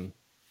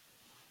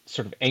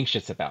sort of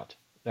anxious about.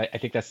 I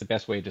think that's the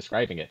best way of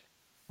describing it.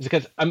 Is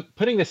because I'm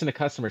putting this in a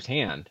customer's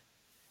hand,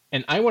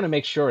 and I want to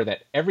make sure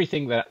that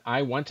everything that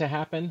I want to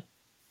happen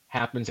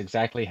happens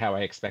exactly how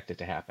I expect it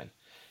to happen.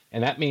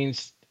 And that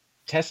means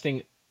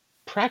testing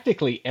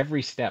practically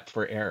every step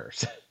for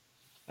errors.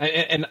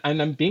 And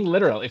I'm being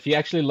literal. If you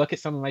actually look at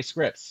some of my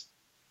scripts,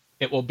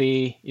 it will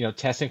be,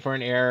 testing for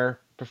an error,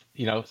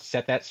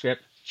 set that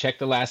script, check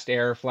the last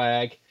error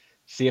flag,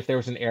 see if there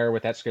was an error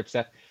with that script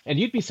step. And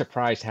you'd be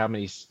surprised how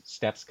many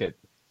steps could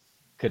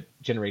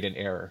generate an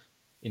error,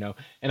 And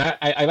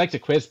I like to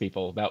quiz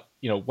people about,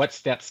 what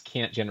steps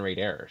can't generate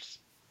errors.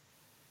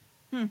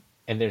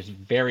 And there's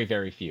very,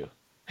 very few.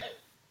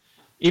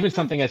 Even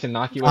something as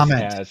innocuous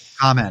as...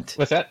 Comment.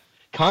 What's that?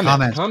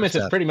 Comment is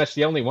pretty much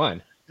the only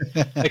one.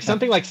 Like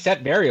something like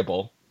set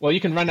variable, well, you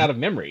can run out of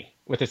memory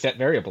with a set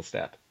variable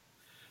step.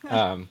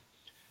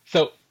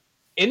 So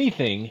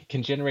anything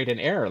can generate an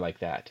error like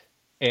that.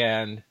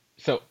 And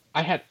so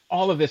I had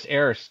all of this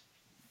errors,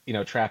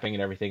 trapping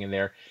and everything in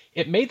there.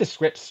 It made the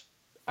scripts,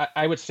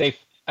 I would say,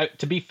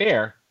 to be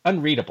fair,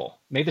 unreadable.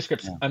 Made the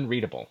scripts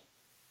unreadable.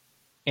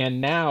 And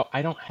now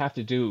I don't have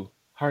to do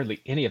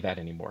hardly any of that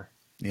anymore.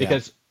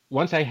 Because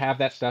once I have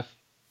that stuff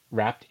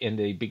wrapped in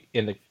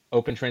the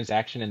open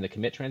transaction and the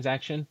commit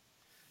transaction,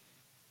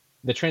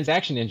 the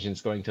transaction engine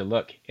is going to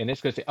look and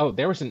it's going to say, oh,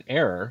 there was an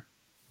error.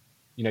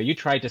 You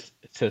tried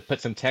to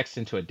put some text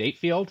into a date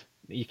field.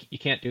 You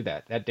can't do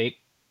that. That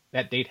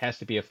date has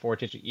to be a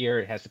 4-digit year.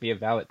 It has to be a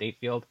valid date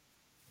field.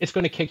 It's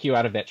going to kick you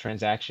out of that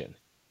transaction.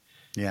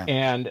 Yeah.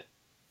 And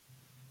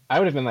I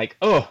would have been like,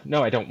 oh,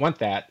 no, I don't want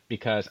that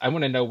because I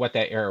want to know what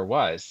that error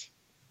was.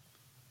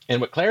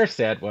 And what Claire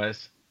said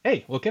was,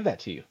 hey, we'll give that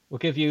to you. We'll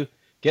give you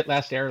get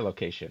last error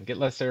location, get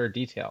last error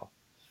detail.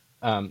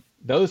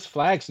 Those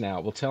flags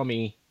now will tell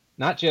me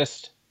not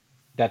just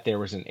that there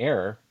was an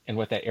error and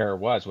what that error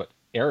was, what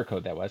error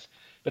code that was,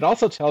 but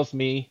also tells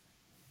me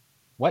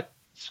what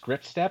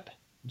script step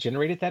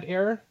generated that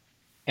error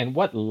and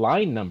what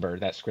line number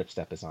that script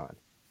step is on.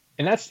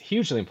 And that's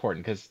hugely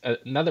important because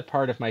another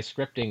part of my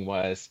scripting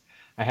was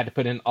I had to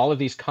put in all of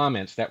these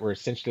comments that were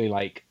essentially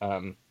like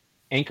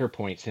anchor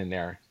points in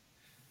there.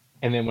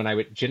 And then when I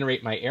would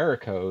generate my error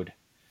code,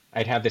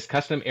 I'd have this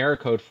custom error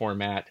code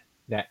format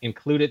that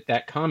included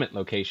that comment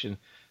location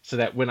so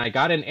that when I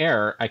got an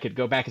error, I could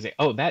go back and say,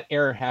 oh, that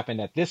error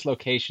happened at this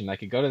location. I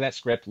could go to that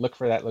script, look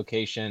for that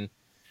location,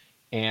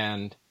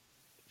 and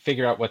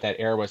figure out what that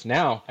error was.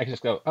 Now I can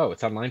just go, oh,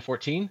 it's on line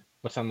 14?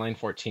 What's on line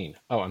 14?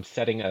 Oh, I'm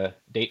setting a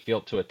date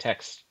field to a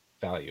text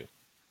value.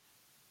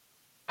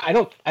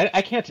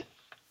 I can't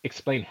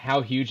explain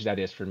how huge that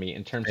is for me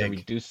in terms of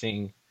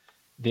reducing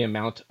the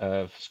amount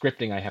of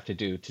scripting I have to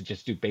do to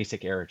just do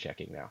basic error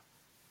checking now.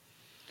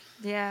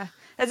 Yeah,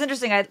 that's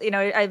interesting.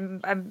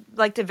 I'm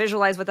like to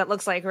visualize what that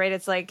looks like, right?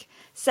 It's like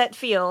set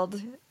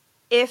field,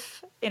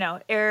 if,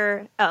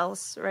 error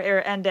else, right? Or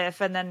end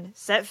if, and then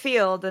set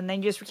field, and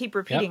then you just keep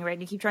repeating, right?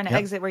 You keep trying to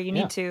exit where you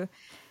need to.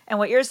 And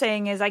what you're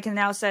saying is I can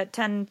now I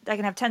can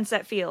have 10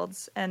 set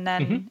fields, and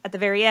then at the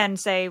very end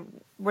say,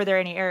 were there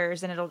any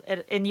errors? And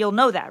and you'll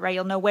know that, right?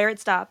 You'll know where it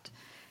stopped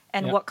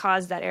and what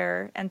caused that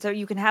error. And so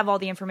you can have all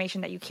the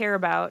information that you care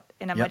about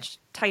in a much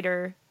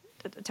tighter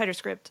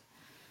script.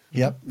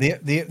 Yep.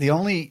 The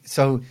only it's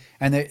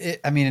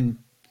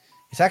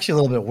actually a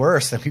little bit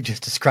worse than we've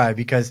just described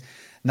because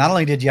not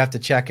only did you have to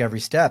check every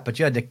step, but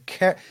you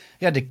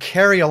had to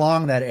carry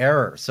along that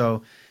error.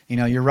 So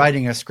you're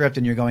writing a script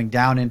and you're going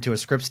down into a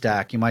script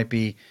stack. You might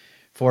be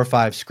 4 or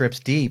 5 scripts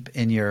deep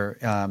in your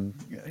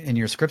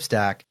script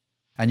stack,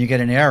 and you get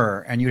an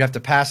error, and you'd have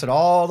to pass it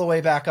all the way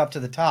back up to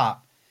the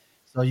top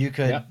so you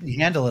could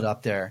handle it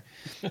up there.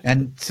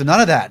 And so none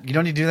of that. You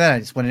don't need to do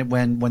that. It's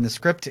when the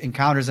script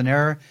encounters an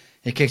error,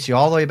 it kicks you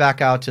all the way back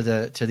out to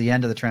the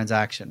end of the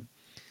transaction.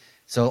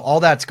 So all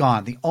that's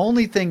gone. The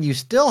only thing you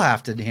still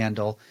have to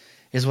handle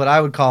is what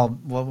I would call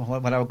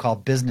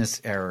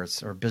business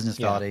errors or business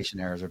validation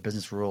errors or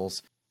business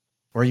rules,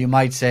 where you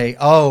might say,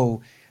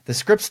 oh, the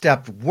script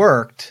step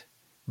worked,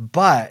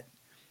 but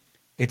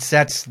it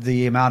sets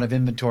the amount of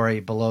inventory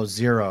below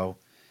zero.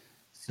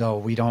 So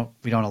we don't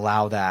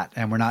allow that,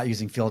 and we're not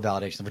using field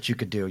validations, which you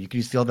could do. You could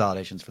use field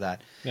validations for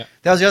that. Yeah.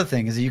 That was the other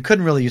thing, is that you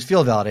couldn't really use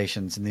field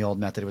validations in the old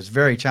method. It was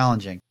very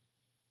challenging.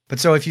 But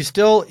so if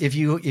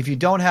you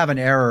don't have an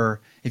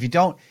error, if you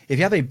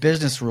have a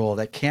business rule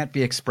that can't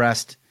be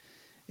expressed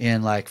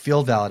in like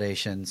field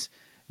validations,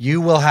 you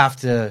will have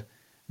to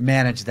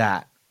manage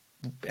that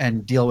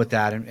and deal with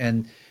that.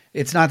 And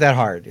it's not that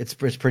hard. It's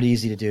pretty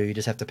easy to do. You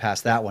just have to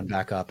pass that one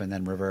back up and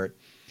then revert.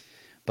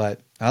 But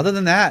other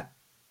than that,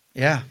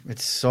 yeah,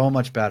 it's so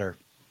much better.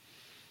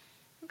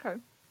 Okay.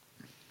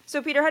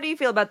 So, Peter, how do you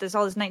feel about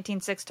all this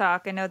 19.6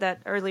 talk? I know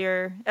that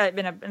earlier,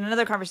 in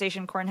another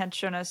conversation, Corn had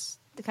shown us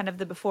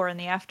the before and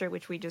the after,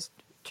 which we just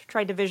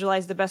tried to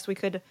visualize the best we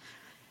could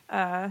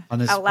on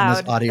this out loud.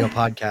 On this audio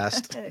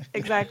podcast.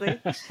 Exactly.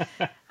 What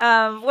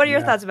are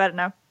your thoughts about it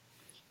now?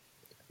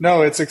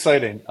 No, it's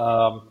exciting.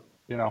 I'm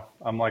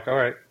like, all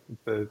right,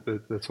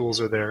 the tools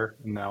are there,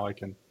 and now I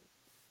can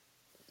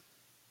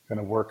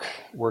kind of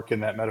work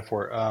in that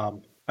metaphor.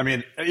 I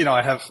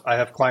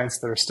have clients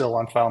that are still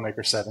on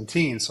FileMaker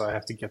 17, so I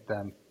have to get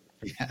them,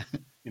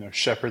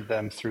 shepherd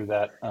them through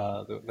that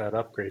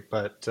upgrade.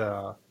 But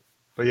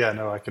yeah,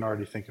 no, I can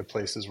already think of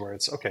places where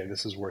it's okay.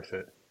 This is worth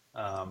it.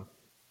 And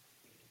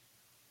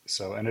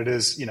it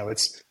is,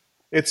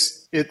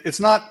 it's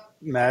not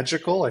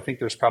magical. I think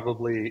there's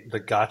probably the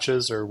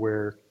gotchas are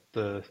where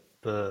the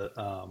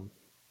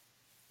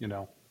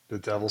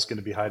devil's going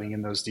to be hiding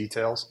in those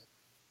details.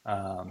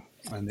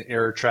 And the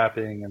error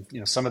trapping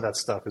and some of that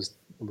stuff is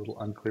a little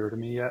unclear to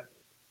me yet,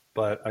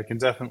 but I can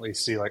definitely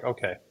see like,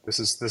 okay, this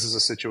is a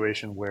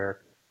situation where,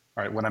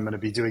 all right, when I'm going to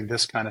be doing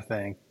this kind of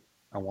thing,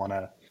 I want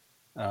to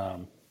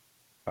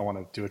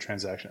do a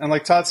transaction. And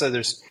like Todd said,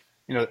 there's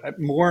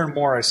more and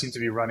more I seem to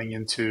be running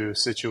into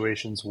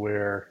situations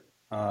where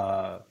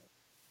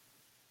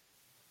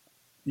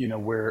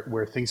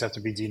where things have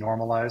to be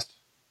denormalized.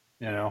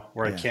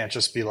 Where I can't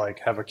just be like,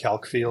 have a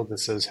calc field that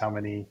says how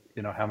many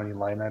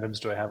line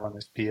items do I have on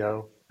this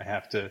PO. I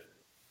have to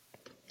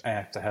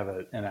have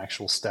an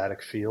actual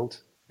static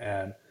field.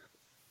 And,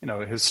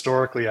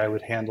 historically I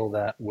would handle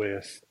that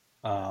with,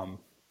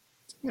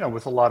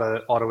 with a lot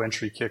of auto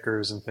entry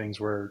kickers and things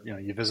where,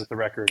 you visit the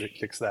record, it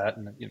kicks that.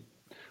 And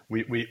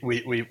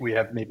we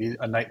have maybe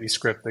a nightly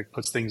script that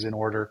puts things in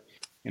order,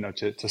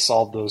 to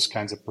solve those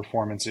kinds of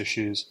performance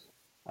issues.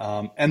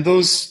 And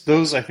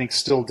those I think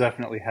still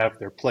definitely have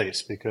their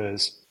place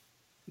because,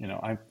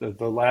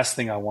 the last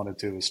thing I want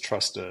to do is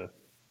trust the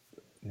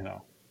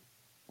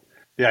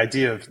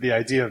idea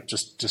of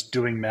just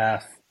doing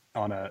math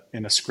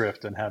in a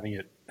script and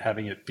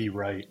having it be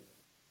right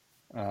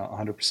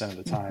 100% of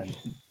the time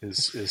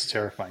is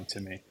terrifying to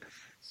me.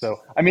 So,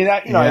 I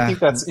think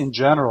that's in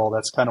general,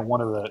 that's kind of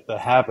one of the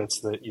habits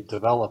that you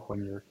develop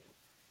when you're,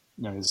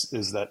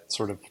 is that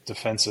sort of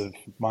defensive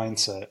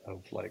mindset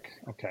of like,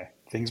 okay,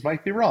 things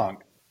might be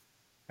wrong.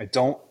 I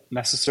don't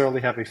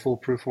necessarily have a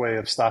foolproof way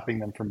of stopping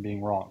them from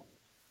being wrong.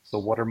 So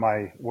what are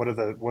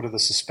the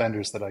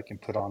suspenders that I can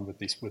put on with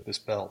this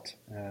belt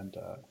and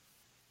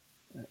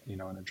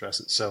and address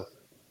it. So,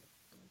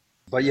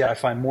 but yeah, I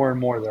find more and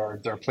more there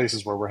are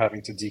places where we're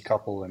having to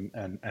decouple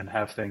and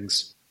have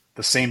things,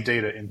 the same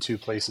data in two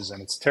places,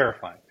 and it's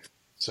terrifying.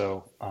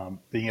 So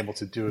being able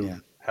to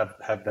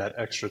have that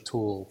extra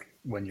tool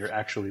when you're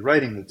actually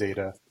writing the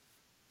data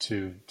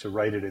to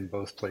write it in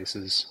both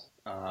places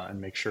and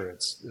make sure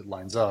it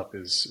lines up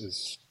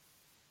is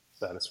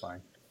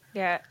satisfying.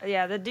 Yeah.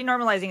 The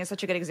denormalizing is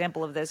such a good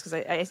example of this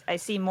because I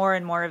see more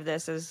and more of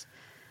this as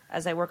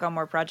I work on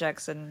more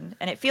projects, and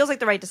it feels like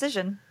the right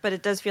decision, but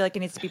it does feel like it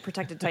needs to be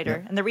protected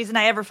tighter. And the reason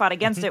I ever fought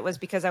against it was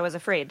because I was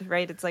afraid,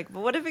 right? It's like,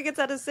 well, what if it gets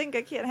out of sync?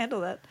 I can't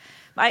handle that.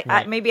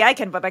 Maybe I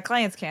can, but my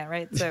clients can't,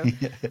 right? So,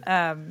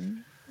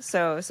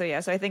 So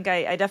I think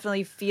I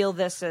definitely feel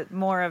this at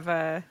more of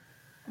a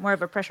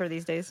pressure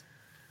these days.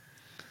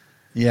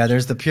 Yeah,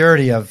 there's the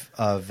purity of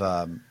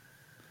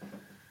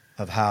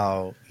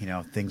how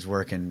things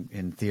work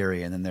in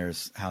theory, and then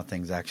there's how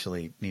things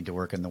actually need to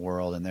work in the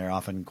world, and they're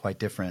often quite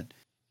different.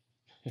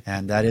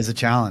 And that is a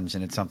challenge,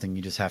 and it's something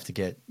you just have to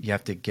get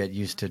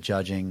used to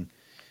judging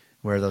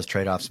where those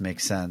trade-offs make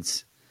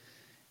sense.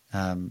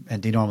 And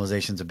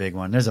denormalization is a big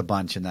one. There's a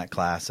bunch in that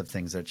class of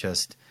things that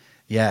just,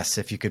 yes,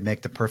 if you could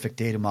make the perfect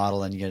data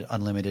model and you get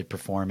unlimited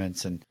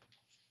performance and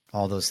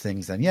all those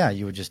things, then yeah,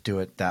 you would just do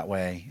it that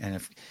way. And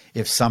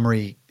if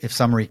summary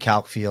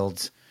calc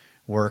fields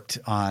worked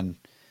on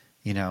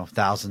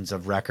thousands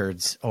of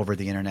records over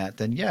the internet,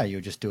 then yeah, you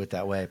would just do it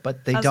that way.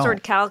 But they don't.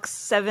 Unstored calcs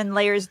 7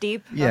 layers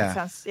deep.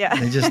 Yeah,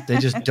 they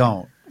just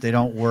don't. They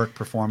don't work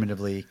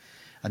performatively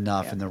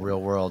enough in the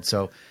real world.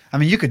 So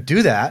you could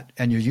do that,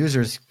 and your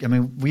users.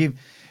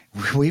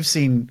 We've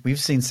seen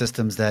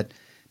systems that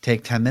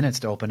take 10 minutes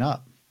to open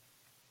up,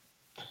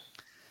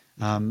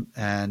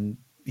 and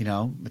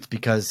it's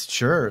because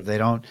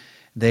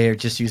they're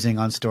just using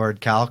unstored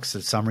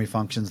calcs, summary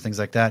functions, things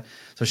like that.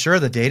 So sure,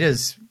 the data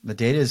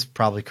is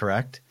probably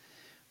correct,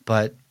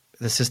 but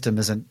the system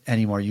isn't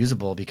any more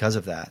usable because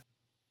of that.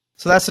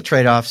 So that's the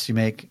trade-offs you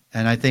make.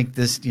 And I think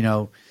this,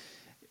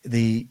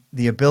 the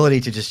ability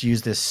to just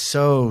use this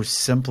so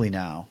simply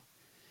now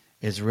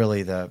is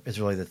really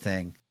the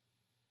thing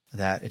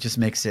that it just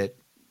makes it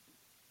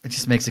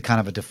kind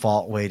of a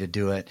default way to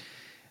do it.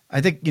 I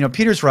think,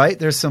 Peter's right.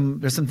 There's some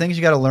things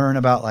you got to learn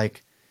about,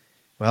 like,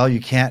 well, you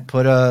can't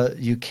put a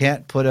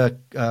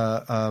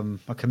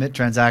commit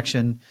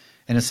transaction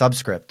in a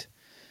subscript.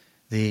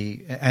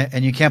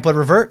 And you can't put a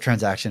revert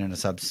transaction in a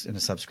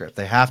subscript.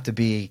 They have to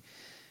be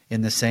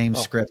in the same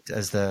script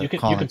as the you can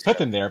script. put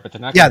them there, but they're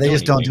not. Yeah, they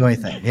just don't do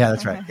anything. Yeah,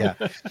 that's right. Yeah,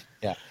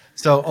 yeah.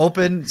 So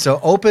open,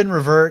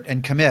 revert,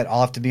 and commit all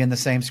have to be in the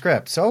same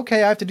script. So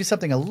okay, I have to do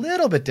something a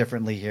little bit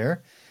differently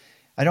here.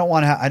 I don't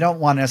want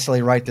to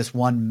necessarily write this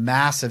one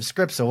massive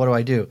script. So what do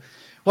I do?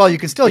 Well, you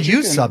can still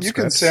use subscripts.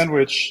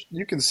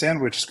 You can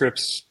sandwich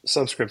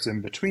subscripts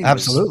in between.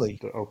 Absolutely.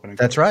 The opening.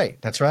 That's right.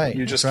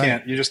 You just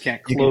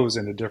can't close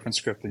in a different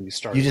script than you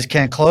start. You just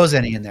can't close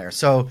any in there.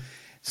 So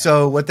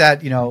with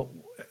that,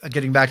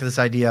 getting back to this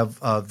idea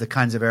of the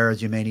kinds of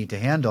errors you may need to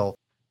handle,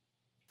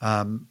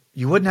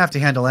 you wouldn't have to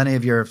handle any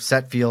of your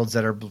set fields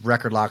that are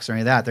record locks or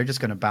any of that. They're just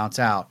going to bounce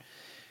out.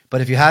 But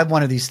if you had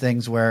one of these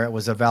things where it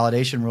was a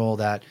validation rule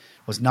that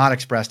was not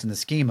expressed in the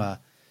schema,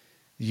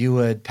 you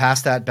would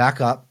pass that back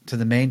up to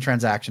the main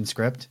transaction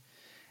script,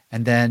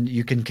 and then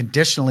you can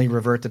conditionally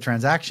revert the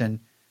transaction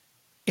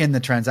in the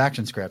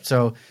transaction script.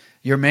 So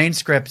your main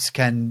scripts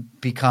can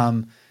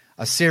become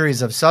a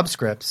series of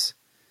subscripts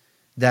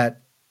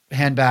that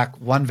hand back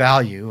one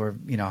value, or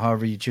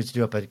however you choose to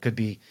do it, but it could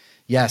be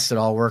yes, it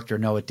all worked, or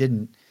no, it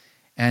didn't.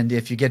 And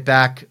if you get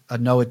back a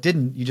no, it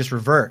didn't, you just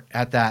revert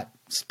at that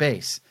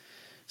space.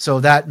 So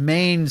that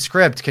main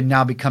script can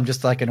now become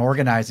just like an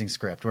organizing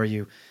script where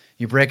you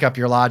break up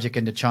your logic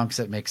into chunks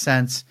that make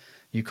sense.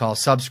 You call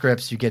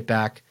subscripts, you get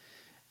back,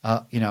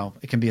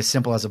 it can be as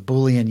simple as a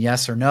Boolean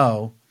yes or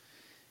no.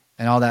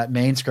 And all that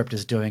main script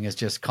is doing is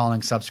just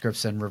calling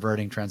subscripts and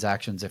reverting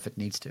transactions if it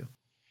needs to.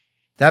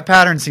 That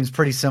pattern seems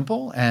pretty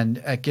simple, and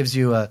it gives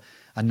you a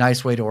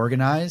nice way to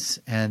organize.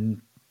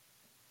 And,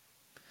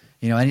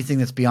 anything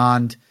that's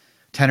beyond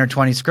 10 or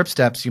 20 script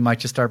steps, you might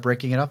just start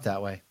breaking it up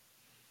that way.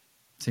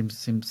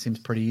 Seems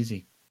pretty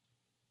easy.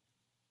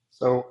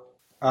 So,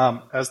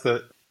 as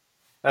the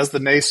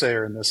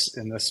naysayer in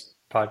this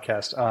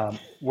podcast,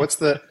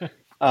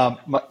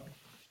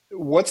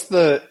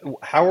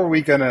 how are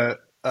we gonna,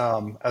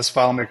 as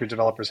FileMaker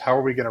developers, how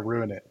are we gonna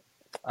ruin it?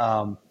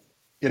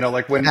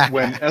 Like when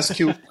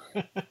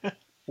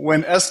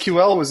when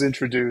SQL was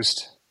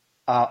introduced,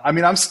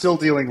 I'm still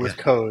dealing with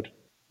code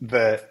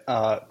that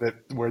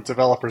where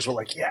developers were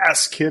like,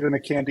 yes, kid in a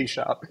candy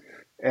shop,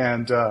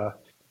 and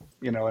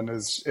and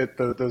those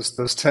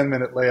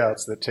 10-minute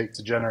layouts that take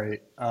to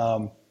generate.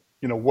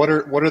 What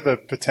are the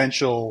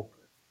potential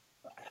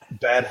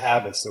bad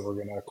habits that we're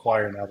going to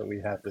acquire now that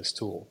we have this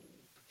tool?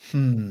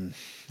 I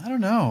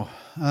don't know.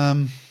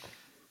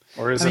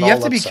 Or is it you all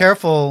have to be upside?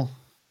 careful.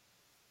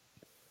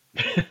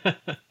 I'm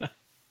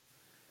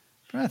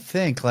trying to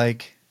think,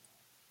 like.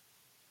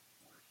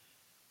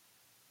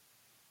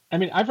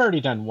 I've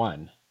already done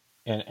one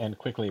and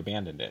quickly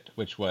abandoned it,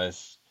 which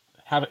was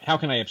how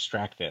can I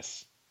abstract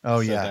this?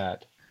 Oh, so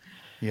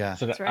yeah.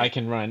 So that right. I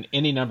can run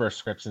any number of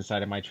scripts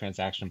inside of my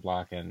transaction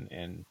block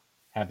and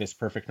have this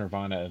perfect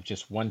nirvana of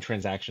just one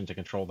transaction to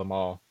control them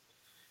all.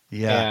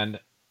 Yeah. And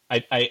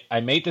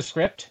I made the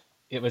script.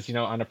 It was,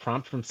 on a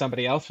prompt from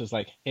somebody else. It was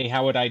like, hey,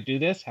 how would I do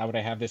this? How would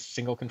I have this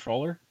single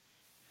controller?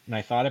 And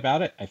I thought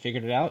about it. I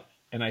figured it out.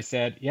 And I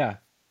said, yeah,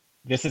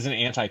 this is an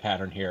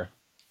anti-pattern here.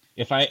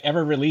 If I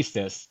ever release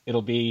this,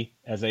 it'll be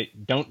as a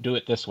don't do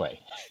it this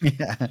way.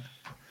 Yeah.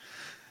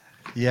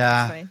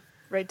 Yeah. Funny.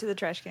 Right to the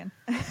trash can.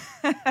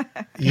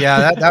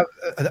 Yeah,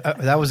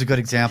 that was a good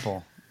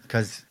example,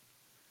 because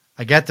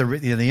I get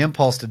the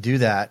impulse to do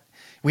that.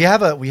 We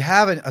have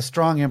a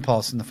strong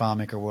impulse in the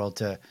FileMaker world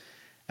to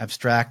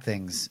abstract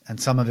things, and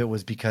some of it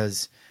was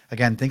because,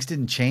 again, things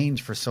didn't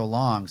change for so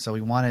long, so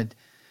we wanted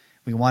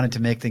to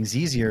make things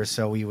easier.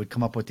 So we would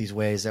come up with these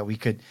ways that we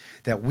could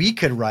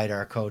write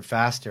our code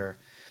faster,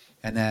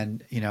 and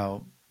then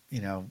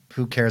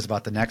who cares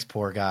about the next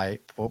poor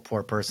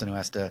person who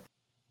has to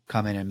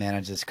come in and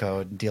manage this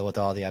code and deal with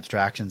all the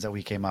abstractions that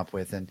we came up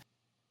with. And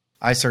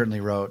I certainly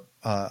wrote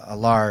a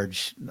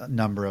large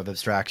number of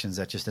abstractions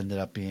that just ended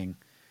up being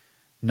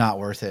not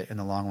worth it in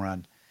the long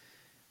run.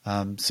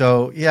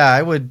 So yeah,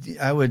 I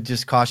would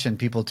just caution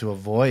people to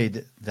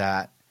avoid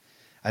that.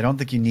 I don't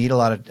think you need a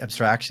lot of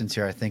abstractions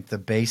here. I think the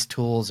base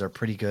tools are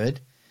pretty good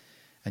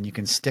and you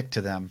can stick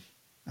to them.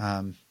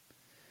 I'm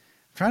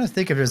trying to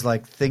think if there's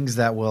like things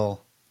that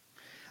will,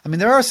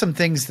 there are some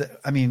things that,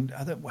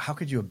 how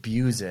could you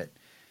abuse it?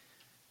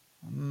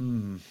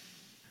 There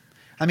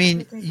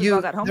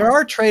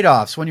are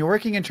trade-offs when you're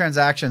working in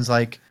transactions.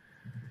 Like,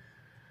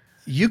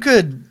 you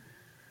could,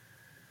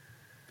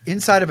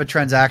 inside of a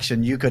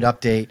transaction, you could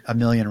update 1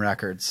 million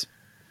records,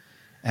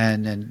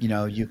 and then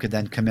you could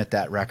then commit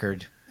that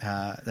record,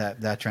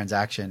 that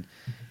transaction,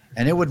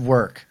 and it would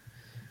work.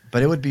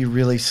 but it would be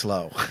really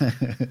slow.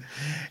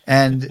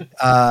 and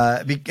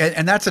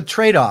that's a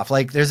trade-off.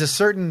 Like there's a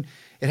certain,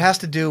 it has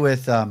to do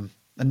with a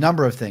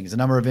number of things, a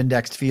number of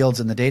indexed fields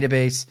in the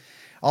database.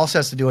 Also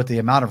has to do with the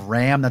amount of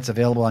RAM that's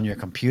available on your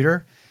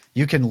computer.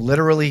 You can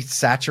literally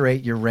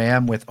saturate your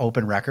RAM with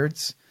open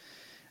records.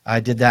 I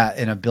did that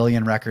in a 1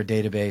 billion record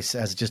database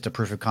as just a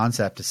proof of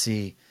concept to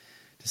see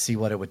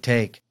what it would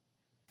take.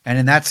 And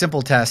in that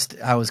simple test,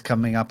 I was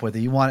coming up with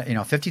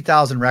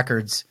 50,000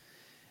 records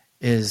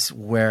is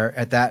where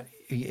at that,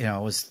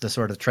 was the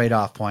sort of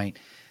trade-off point.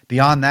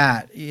 Beyond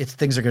that,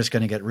 things are just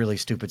going to get really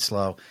stupid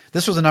slow.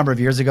 This was a number of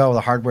years ago.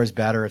 The hardware's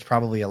better. It's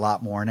probably a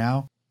lot more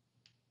now.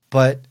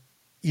 But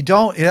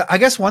I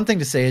guess one thing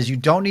to say is you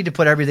don't need to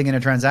put everything in a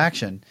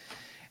transaction.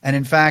 And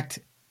in fact,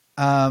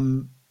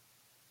 I'm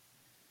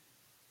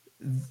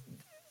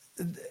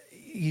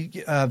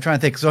trying to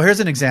think. So here's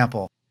an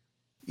example.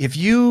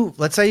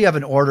 Let's say you have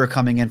an order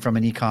coming in from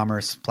an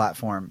e-commerce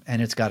platform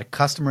and it's got a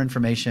customer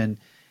information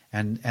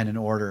and an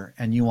order,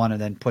 and you want to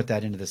then put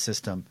that into the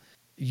system.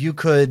 You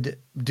could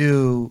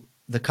do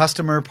the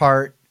customer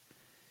part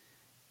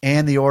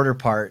and the order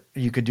part.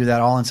 You could do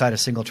that all inside a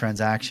single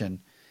transaction.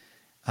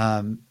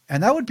 And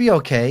that would be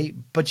okay,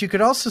 but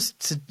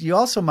you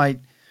also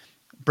might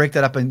break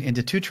that up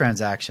into 2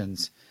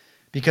 transactions,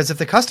 because if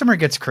the customer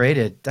gets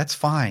created, that's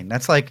fine.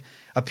 That's like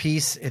a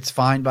piece. It's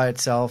fine by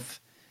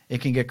itself.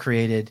 It can get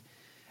created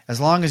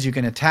as long as you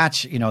can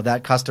attach,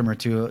 that customer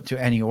to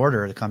any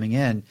order coming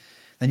in.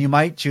 Then you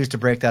might choose to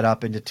break that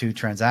up into 2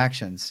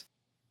 transactions.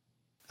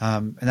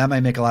 And that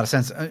might make a lot of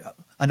sense.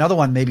 Another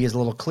one maybe is a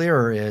little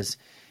clearer is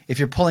if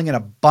you're pulling in a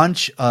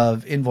bunch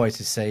of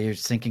invoices, say you're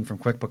syncing from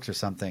QuickBooks or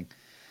something,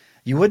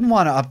 you wouldn't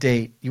want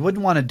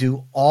to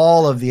do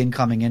all of the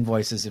incoming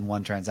invoices in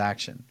one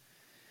transaction.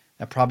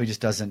 That probably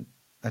just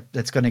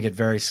that's going to get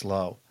very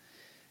slow.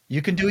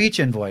 You can do each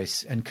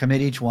invoice and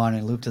commit each one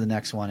and loop to the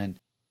next one and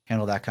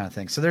handle that kind of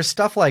thing. So there's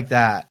stuff like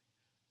that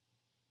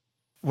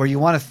where you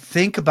want to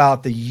think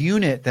about the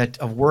unit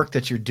of work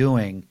that you're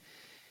doing.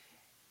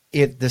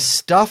 The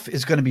stuff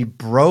is going to be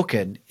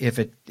broken if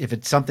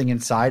it's something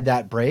inside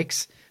that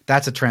breaks,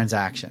 that's a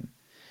transaction.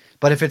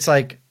 But if it's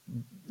like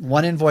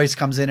one invoice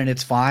comes in and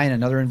it's fine,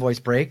 another invoice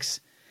breaks,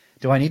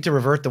 do I need to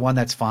revert the one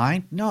that's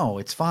fine? No,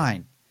 it's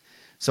fine.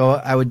 So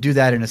I would do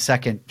that in a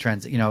second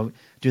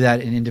do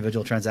that in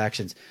individual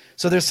transactions.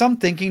 So there's some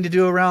thinking to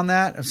do around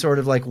that, of sort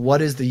of like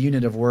what is the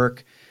unit of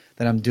work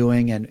that I'm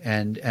doing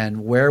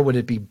and where would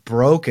it be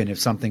broken if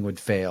something would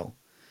fail.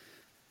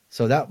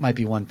 So that might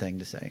be one thing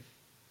to say.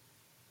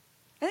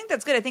 I think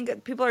that's good. I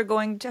think people are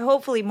going to,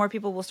 hopefully more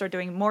people will start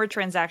doing more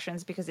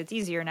transactions because it's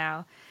easier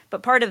now.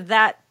 But part of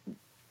that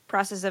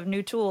process of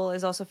new tool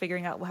is also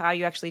figuring out how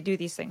you actually do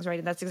these things, right?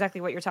 And that's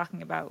exactly what you're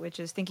talking about, which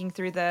is thinking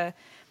through the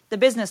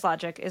business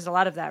logic is a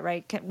lot of that,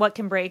 right? What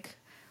can break?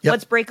 Yep.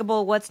 What's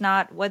breakable? What's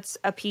not? What's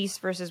a piece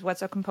versus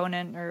what's a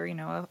component or,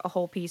 a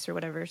whole piece or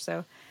whatever. So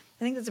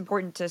I think it's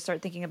important to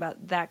start thinking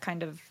about that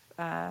kind of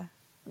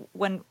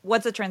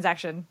what's a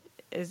transaction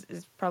is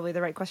probably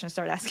the right question to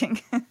start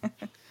asking.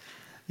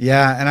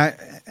 Yeah,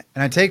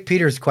 and I take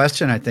Peter's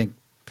question, I think,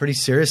 pretty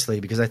seriously,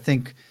 because I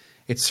think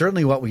it's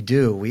certainly what we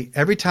do.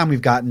 Every time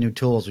we've gotten new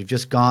tools, we've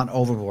just gone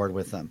overboard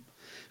with them.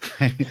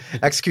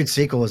 Execute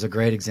SQL is a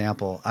great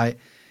example. That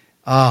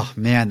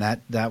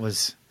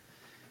was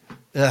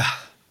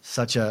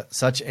such a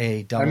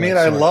double-edged sword.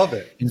 I love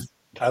it.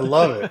 I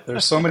love it.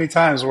 There's so many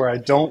times where I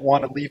don't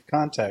want to leave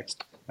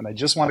context and I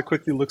just want to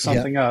quickly look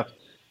something up,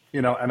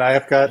 and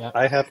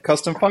I have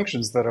custom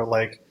functions that are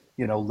like,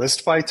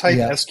 list by type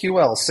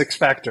SQL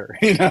 6-factor,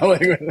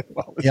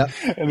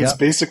 and it's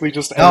basically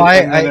just.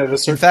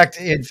 In fact,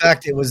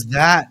 it was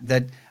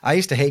that I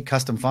used to hate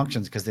custom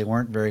functions because they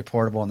weren't very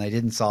portable and they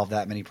didn't solve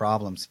that many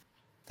problems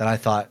that I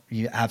thought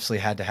you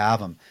absolutely had to have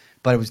them.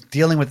 But it was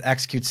dealing with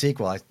execute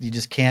SQL. You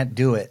just can't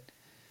do it.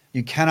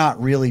 You cannot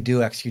really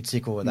do execute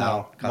SQL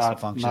without custom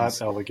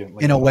functions not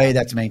elegantly in a way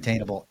that's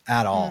maintainable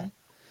at all. Mm.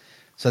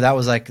 So that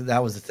was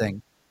the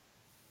thing.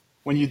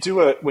 When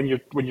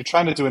you're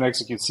trying to do an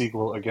execute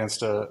SQL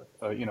against a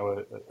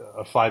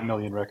 5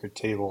 million record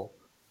table,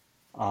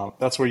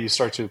 that's where you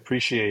start to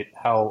appreciate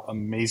how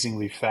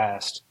amazingly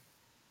fast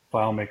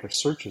FileMaker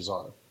searches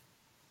are.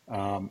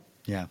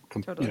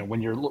 Totally.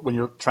 When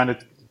you're trying to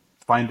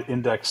find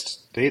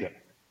indexed data,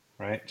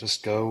 right?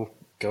 Just go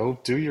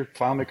do your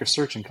FileMaker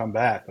search and come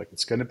back. Like,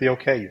 it's going to be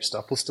okay. Your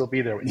stuff will still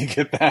be there when you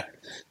get back.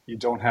 You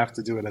don't have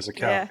to do it as a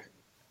calc.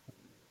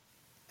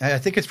 I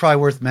think it's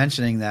probably worth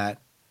mentioning that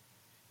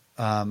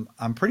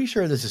I'm pretty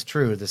sure this is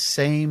true. The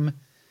same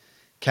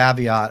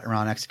caveat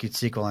around execute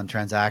SQL and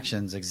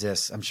transactions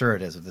exists. I'm sure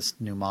it is with this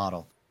new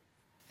model,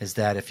 is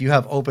that if you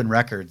have open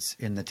records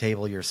in the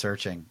table you're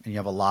searching and you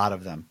have a lot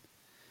of them,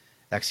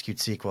 execute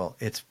SQL,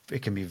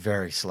 it can be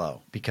very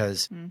slow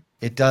because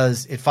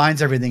it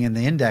finds everything in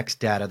the index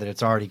data that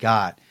it's already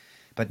got,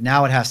 but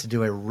now it has to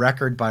do a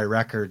record by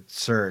record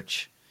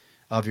search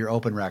of your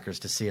open records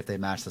to see if they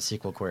match the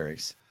SQL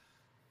queries.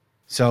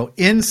 So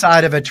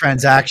inside of a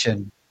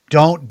transaction,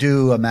 don't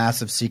do a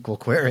massive SQL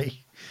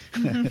query.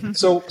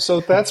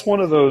 So that's one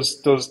of those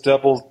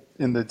double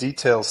in the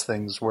details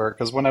things where,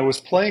 because when I was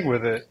playing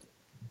with it,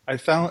 I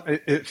found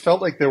it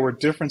felt like there were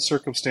different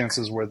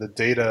circumstances where the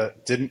data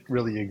didn't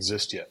really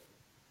exist yet.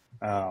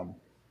 Um,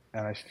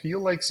 and I feel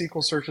like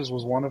SQL searches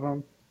was one of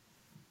them.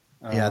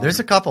 Yeah, there's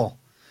a couple.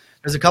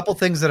 There's a couple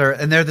things that are,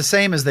 and they're the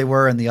same as they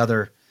were in the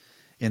other,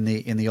 in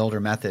the older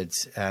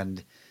methods.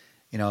 And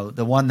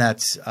the one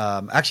that's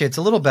actually it's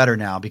a little better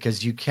now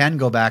because you can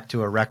go back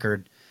to a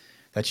record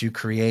that you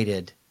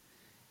created,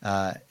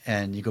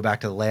 and you go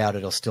back to the layout,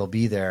 it'll still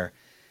be there.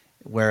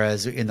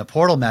 Whereas in the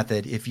portal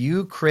method, if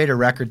you create a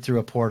record through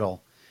a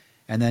portal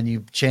and then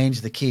you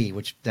change the key,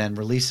 which then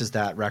releases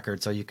that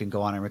record so you can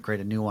go on and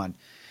create a new one.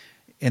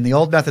 In the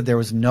old method, there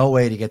was no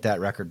way to get that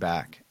record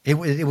back.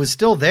 It was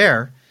still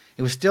there.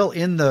 It was still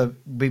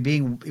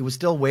it was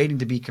still waiting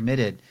to be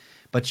committed,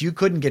 but you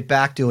couldn't get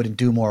back to it and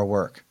do more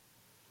work.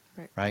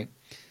 Right.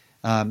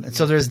 And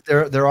so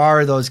there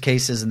are those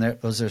cases, and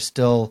those are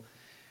still,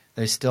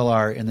 they still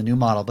are in the new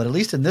model. But at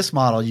least in this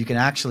model, you can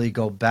actually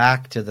go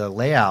back to the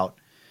layout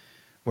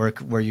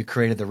where you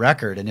created the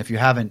record, and if you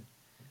haven't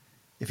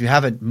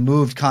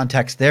moved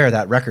context there,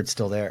 that record's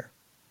still there,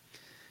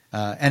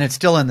 and it's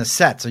still in the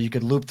set, so you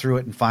could loop through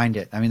it and find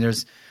it. I mean,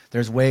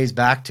 there's ways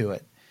back to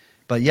it,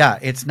 but yeah,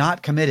 it's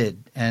not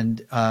committed,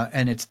 and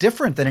it's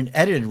different than an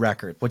edited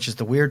record, which is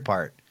the weird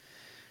part.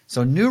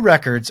 So new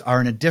records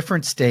are in a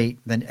different state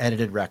than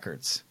edited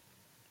records.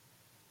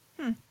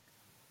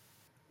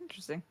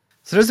 Interesting.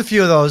 So there's a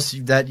few of those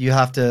that you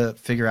have to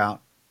figure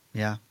out.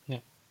 Yeah.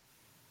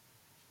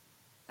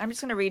 I'm just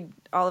going to read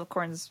all of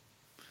Korn's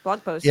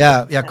blog posts.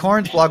 Yeah.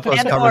 Corn's blog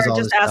post covers all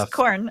just this ask stuff.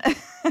 Korn.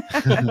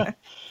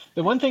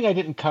 The one thing I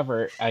didn't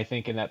cover, I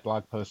think, in that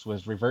blog post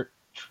was revert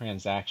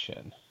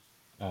transaction,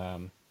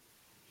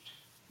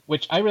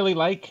 which I really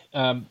like.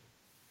 The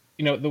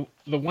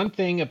one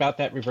thing about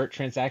that revert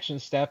transaction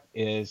step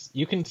is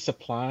you can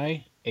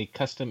supply a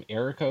custom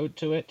error code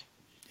to it,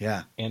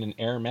 and an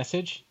error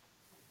message,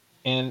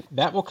 and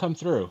that will come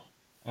through.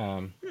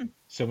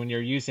 So when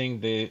you're using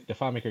the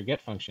FileMaker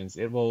get functions,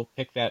 it will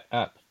pick that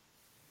up.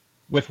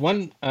 With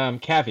one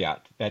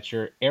caveat, that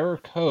your error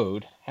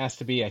code has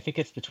to be, I think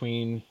it's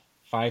between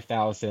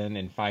 5,000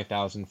 and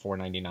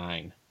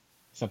 5,499,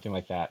 something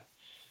like that.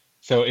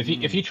 So if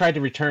you tried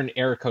to return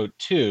error code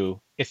 2,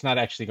 it's not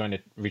actually going to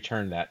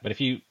return that. But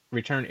if you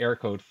return error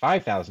code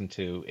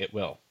 5002, it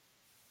will.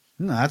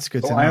 No, that's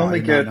good to So know. I only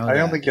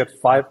I get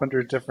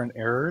 500 different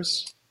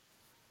errors.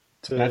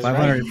 That's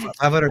 500, right.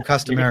 500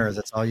 custom errors.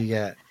 That's all you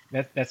get.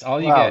 That's all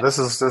you Wow, get. this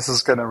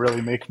is going to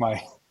really make my.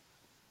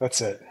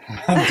 That's it.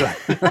 I'm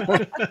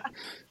done.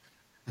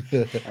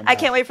 I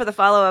can't wait for the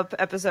follow-up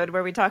episode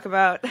where we talk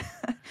about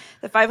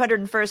the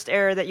 501st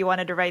error that you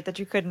wanted to write that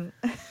you couldn't.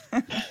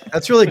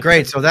 That's really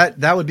great. So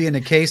that would be in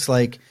a case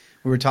like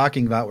we were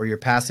talking about where you're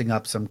passing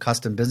up some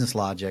custom business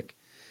logic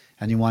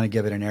and you want to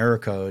give it an error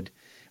code.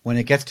 When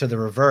it gets to the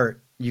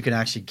revert, you can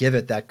actually give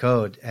it that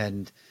code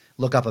and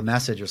look up a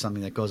message or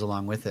something that goes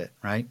along with it,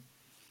 right?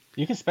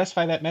 You can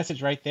specify that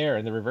message right there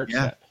in the revert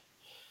step.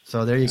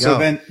 So there you go. So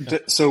then,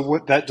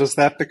 does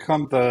that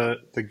become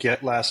the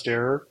get last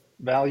error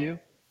value?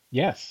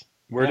 Yes.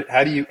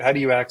 How do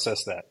you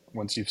access that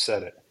once you've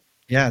set it?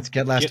 Yeah, it's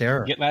get last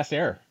error. Get last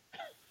error.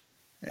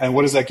 And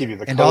what does that give you?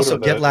 The And code also or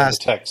get last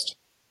the text?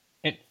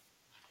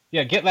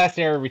 Get last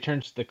error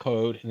returns the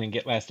code, and then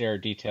get last error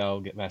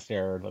detail, get last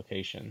error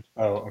location.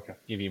 Oh, okay.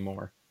 Give you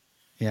more.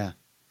 Yeah.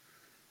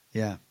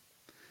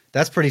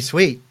 That's pretty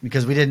sweet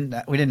because we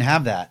didn't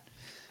have that.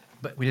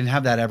 But we didn't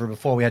have that ever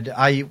before. We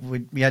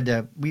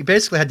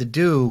basically had to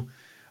do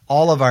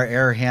all of our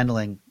error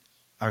handling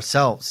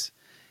ourselves.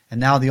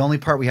 And now the only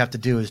part we have to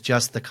do is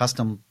just the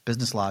custom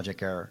business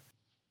logic error.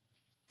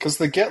 Because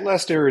the get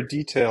last error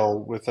detail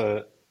with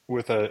a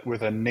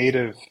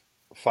native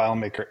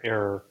FileMaker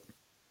error,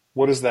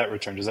 what does that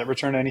return? Does that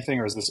return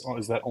anything, or is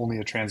that only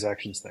a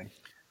transactions thing?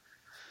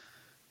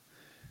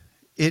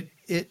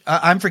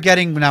 I'm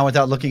forgetting now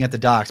without looking at the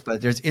docs,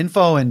 but there's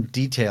info and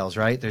details,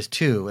 right? There's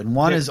two, and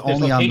one is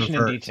only on location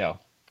revert. and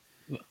detail.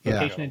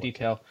 Location and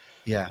detail.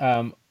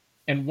 Yeah.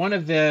 And one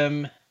of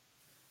them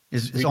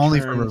is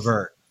only for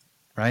revert,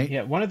 right?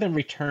 Yeah, one of them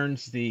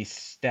returns the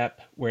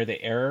step where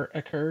the error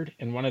occurred,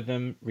 and one of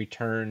them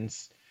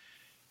returns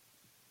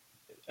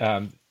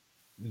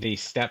the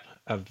step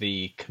of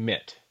the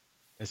commit,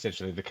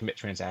 essentially the commit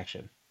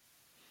transaction.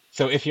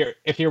 So if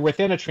you're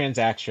within a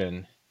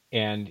transaction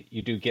and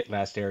you do get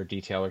last error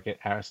detail or get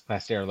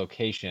last error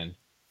location,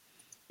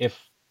 if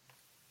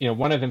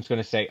one of them's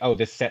going to say, oh,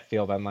 this set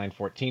field on line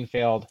 14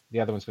 failed,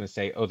 the other one's going to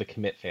say, oh, the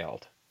commit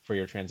failed for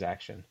your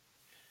transaction,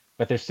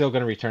 but they're still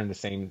going to return the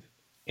same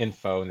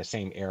info and the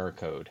same error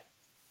code.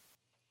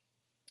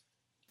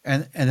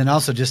 And then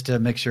also just to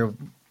make sure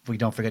we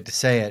don't forget to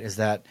say it is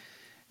that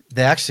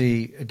they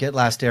actually get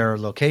last error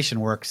location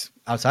works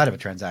outside of a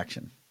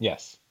transaction.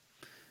 Yes,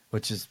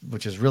 which is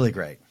really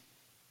great.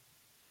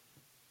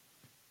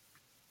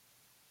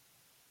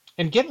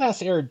 And get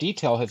last error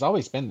detail has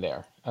always been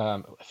there.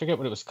 I forget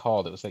what it was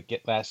called. It was like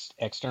get last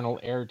external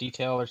error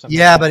detail or something.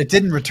 Yeah, but it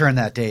didn't return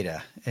that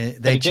data. They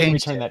didn't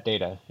changed return it. that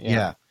data.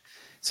 Yeah.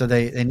 So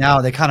they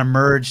now they kind of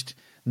merged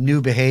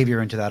new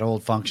behavior into that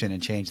old function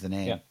and changed the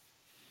name. Yeah.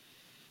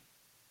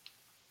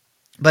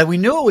 But we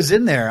knew it was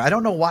in there. I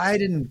don't know why I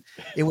didn't.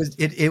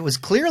 It was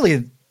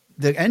clearly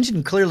the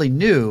engine clearly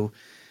knew,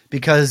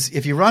 because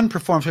if you run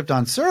perform script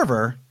on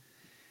server,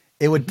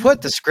 it would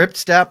put the script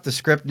step, the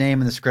script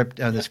name, and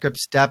the script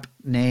step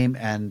name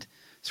and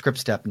script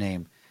step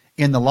name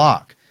in the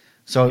log.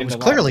 So it was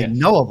clearly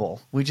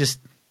knowable. We just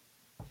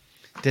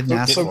didn't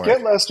ask for it. So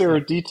get last error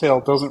detail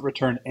doesn't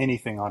return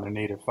anything on a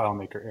native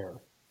FileMaker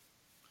error.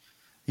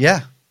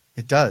 Yeah,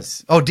 it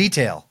does. Oh,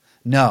 detail.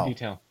 No.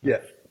 Detail.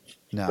 Yeah.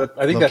 No. But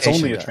I think Location that's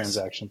only a does.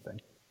 transaction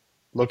thing.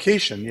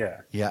 Location,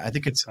 yeah. Yeah, I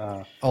think it's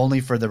only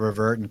for the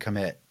revert and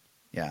commit.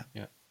 Yeah.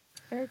 Yeah.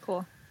 Very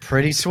cool.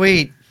 Pretty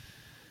sweet.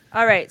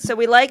 All right, so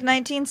we like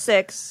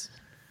 19.6.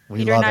 We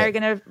Peter love and I it. are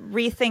going to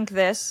rethink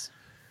this.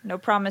 No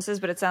promises,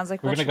 but it sounds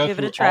like We're we'll going to go give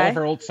it through a try. all of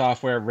our old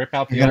software, rip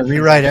out the You're going old to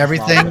rewrite transaction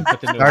log, everything, and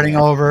put the new starting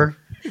one in. over.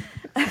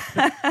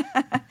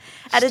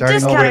 At a Starting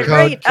discounted over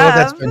rate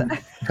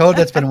code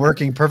that's been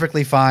working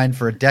perfectly fine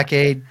for a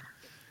decade.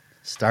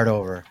 Start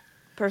over.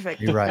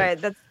 Perfect. You're right.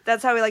 All right,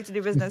 that's how we like to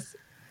do business.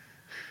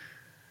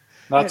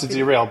 Not to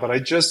derail, but I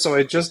just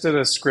did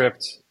a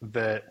script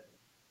that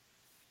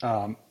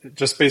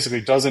just basically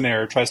does an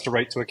error, tries to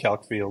write to a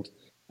calc field,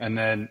 and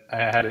then I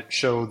had it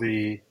show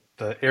the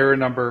error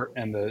number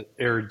and the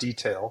error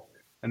detail,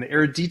 and the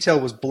error detail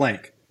was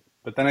blank.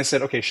 But then I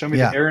said, okay, show me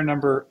the error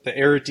number, the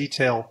error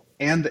detail,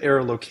 and the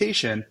error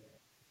location,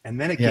 and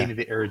then it gave me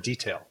the error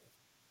detail,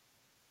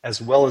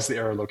 as well as the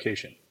error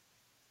location.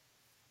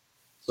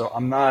 So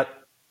I'm not,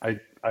 I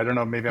don't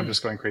know, maybe I'm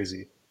just going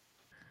crazy.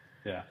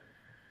 Yeah.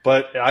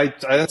 But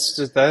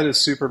that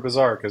is super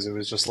bizarre, because it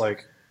was just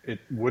like, it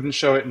wouldn't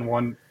show it in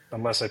one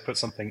unless I put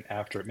something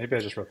after it. Maybe I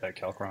just wrote that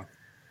calc wrong.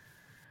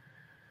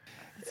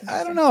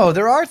 I don't know.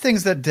 There are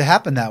things that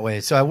happen that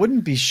way, so I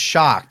wouldn't be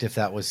shocked if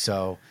that was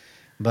so.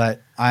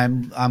 But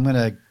I'm going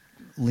to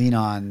lean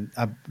on.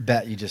 I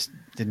bet you just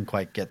didn't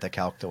quite get the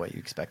calc the way you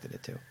expected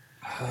it to.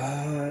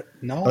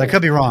 No, but I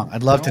could be wrong.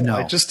 I'd love to know.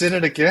 I just did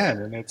it again,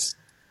 and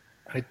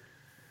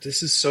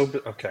this is so.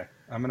 Okay,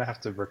 I'm going to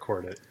have to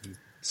record it and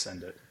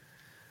send it.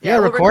 Yeah,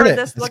 we'll record it.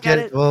 This, Let's get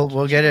it.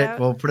 We'll get it.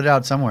 We'll put it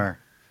out somewhere.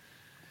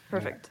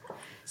 Perfect.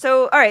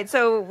 So, all right.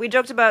 So we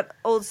joked about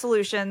old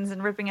solutions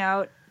and ripping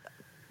out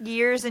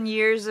years and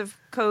years of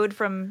code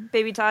from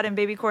Baby Todd and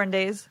Baby Corn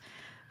days.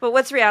 But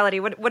what's reality?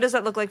 What does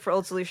that look like for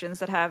old solutions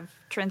that have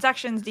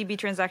transactions, DB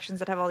transactions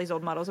that have all these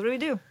old models? What do we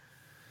do?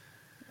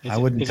 I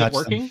wouldn't touch it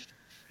working? them.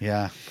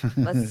 Yeah.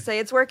 Let's say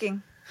it's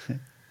working.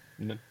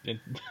 Leave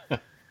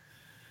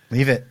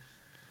it.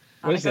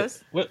 What is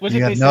it? What did You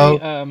they have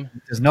say?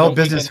 There's no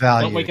business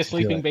value. Don't wake a to do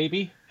sleeping it.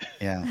 baby.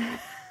 Yeah.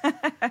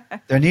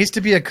 There needs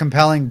to be a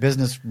compelling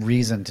business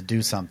reason to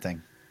do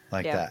something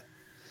like that.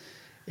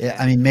 Yeah,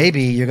 I mean,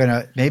 maybe you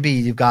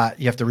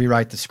have to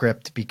rewrite the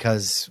script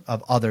because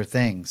of other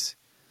things.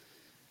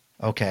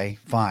 Okay,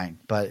 fine.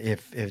 But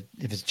if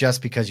it's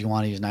just because you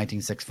want to use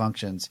 19.6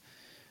 functions,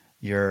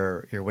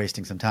 you're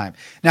wasting some time.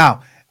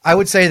 Now, I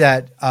would say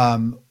that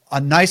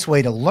a nice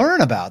way to learn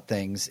about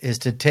things is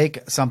to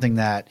take something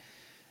that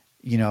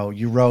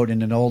you wrote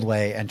in an old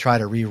way and try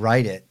to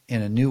rewrite it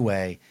in a new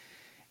way.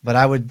 But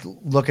I would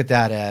look at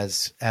that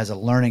as a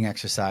learning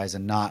exercise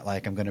and not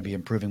like I'm going to be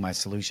improving my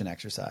solution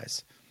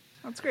exercise.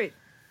 That's great.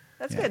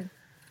 That's good.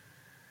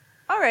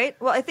 All right.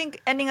 Well, I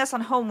think ending us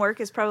on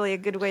homework is probably a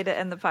good way to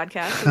end the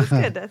podcast. It was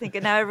good. I think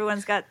now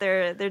everyone's got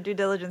their due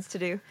diligence to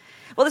do.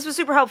 Well, this was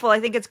super helpful.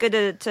 I think it's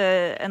good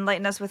to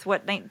enlighten us with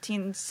what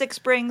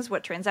 19.6 brings,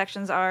 what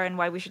transactions are, and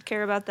why we should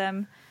care about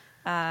them.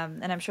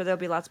 And I'm sure there'll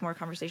be lots more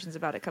conversations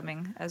about it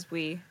coming as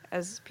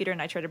Peter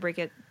and I try to break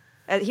it.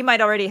 He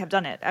might already have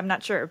done it. I'm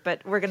not sure,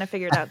 but we're going to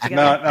figure it out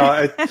together.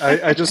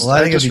 I just Well,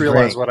 I think just it'd be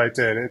realized great. what I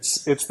did.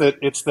 It's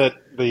that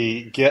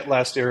the get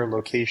last error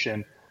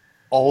location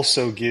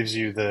also gives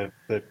you the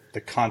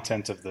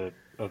content of the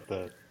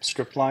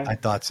script line. I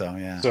thought so.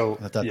 Yeah. So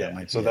I thought that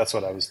might be so it. that's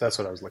what I was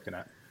looking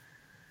at.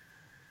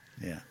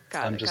 Yeah.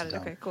 Got I'm it. just Got it.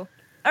 dumb. Okay. Cool.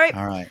 All right.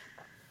 All right.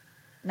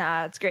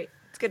 Nah, it's great.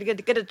 It's good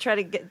to try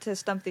to get to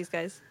stump these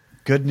guys.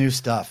 Good new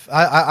stuff.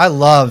 I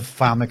love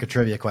FileMaker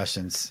trivia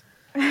questions.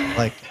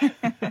 Like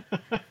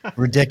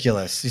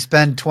ridiculous. You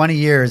spend 20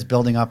 years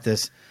building up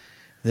this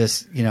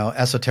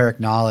esoteric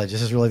knowledge.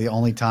 This is really the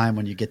only time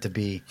when you get to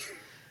be,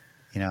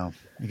 you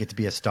get to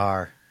be a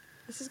star.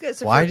 This is good.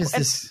 So Why does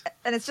this?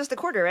 And it's just a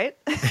quarter, right?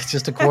 It's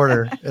just a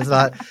quarter. It's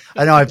not.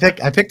 I know. I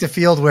picked a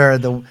field where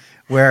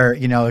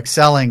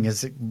excelling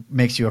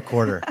makes you a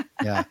quarter.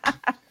 Yeah.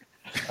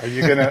 Are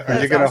you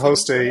gonna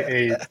host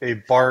a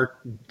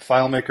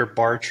FileMaker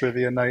bar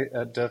trivia night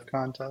at DEF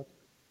CON, Todd?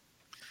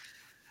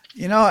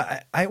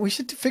 We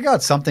should figure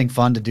out something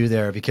fun to do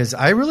there because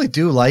I really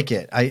do like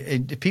it.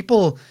 If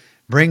people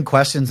bring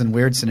questions and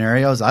weird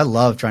scenarios, I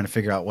love trying to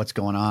figure out what's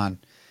going on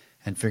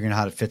and figuring out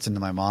how it fits into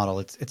my model.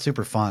 It's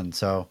super fun.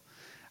 So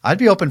I'd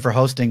be open for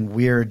hosting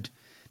weird.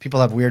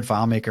 People have weird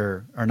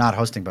FileMaker, or not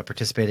hosting, but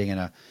participating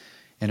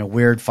in a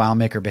weird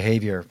FileMaker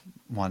behavior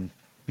one.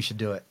 We should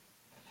do it.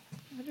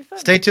 That'd be fun.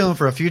 Stay tuned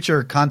for a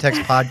future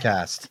Context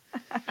podcast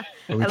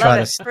where we I try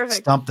love to it.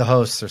 Perfect. stump the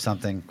hosts or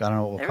something. I don't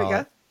know what we'll There call we go.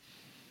 it.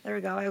 There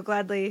we go. I will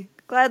gladly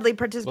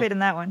participate in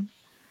that one.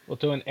 We'll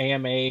do an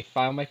AMA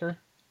FileMaker.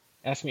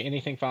 Ask me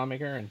anything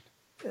FileMaker, and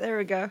There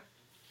we go.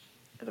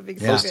 It'll be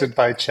so Yeah. Hosted good.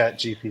 by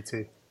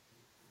ChatGPT.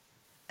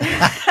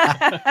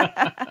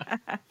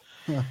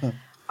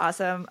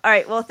 Awesome. All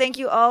right. Well, thank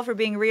you all for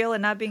being real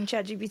and not being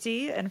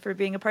ChatGPT and for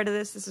being a part of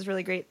this. This is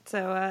really great.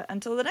 So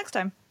until the next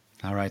time.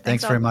 All right. Thanks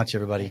Thanks very all. much,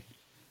 everybody.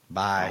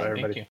 Bye. Bye, everybody. thank you.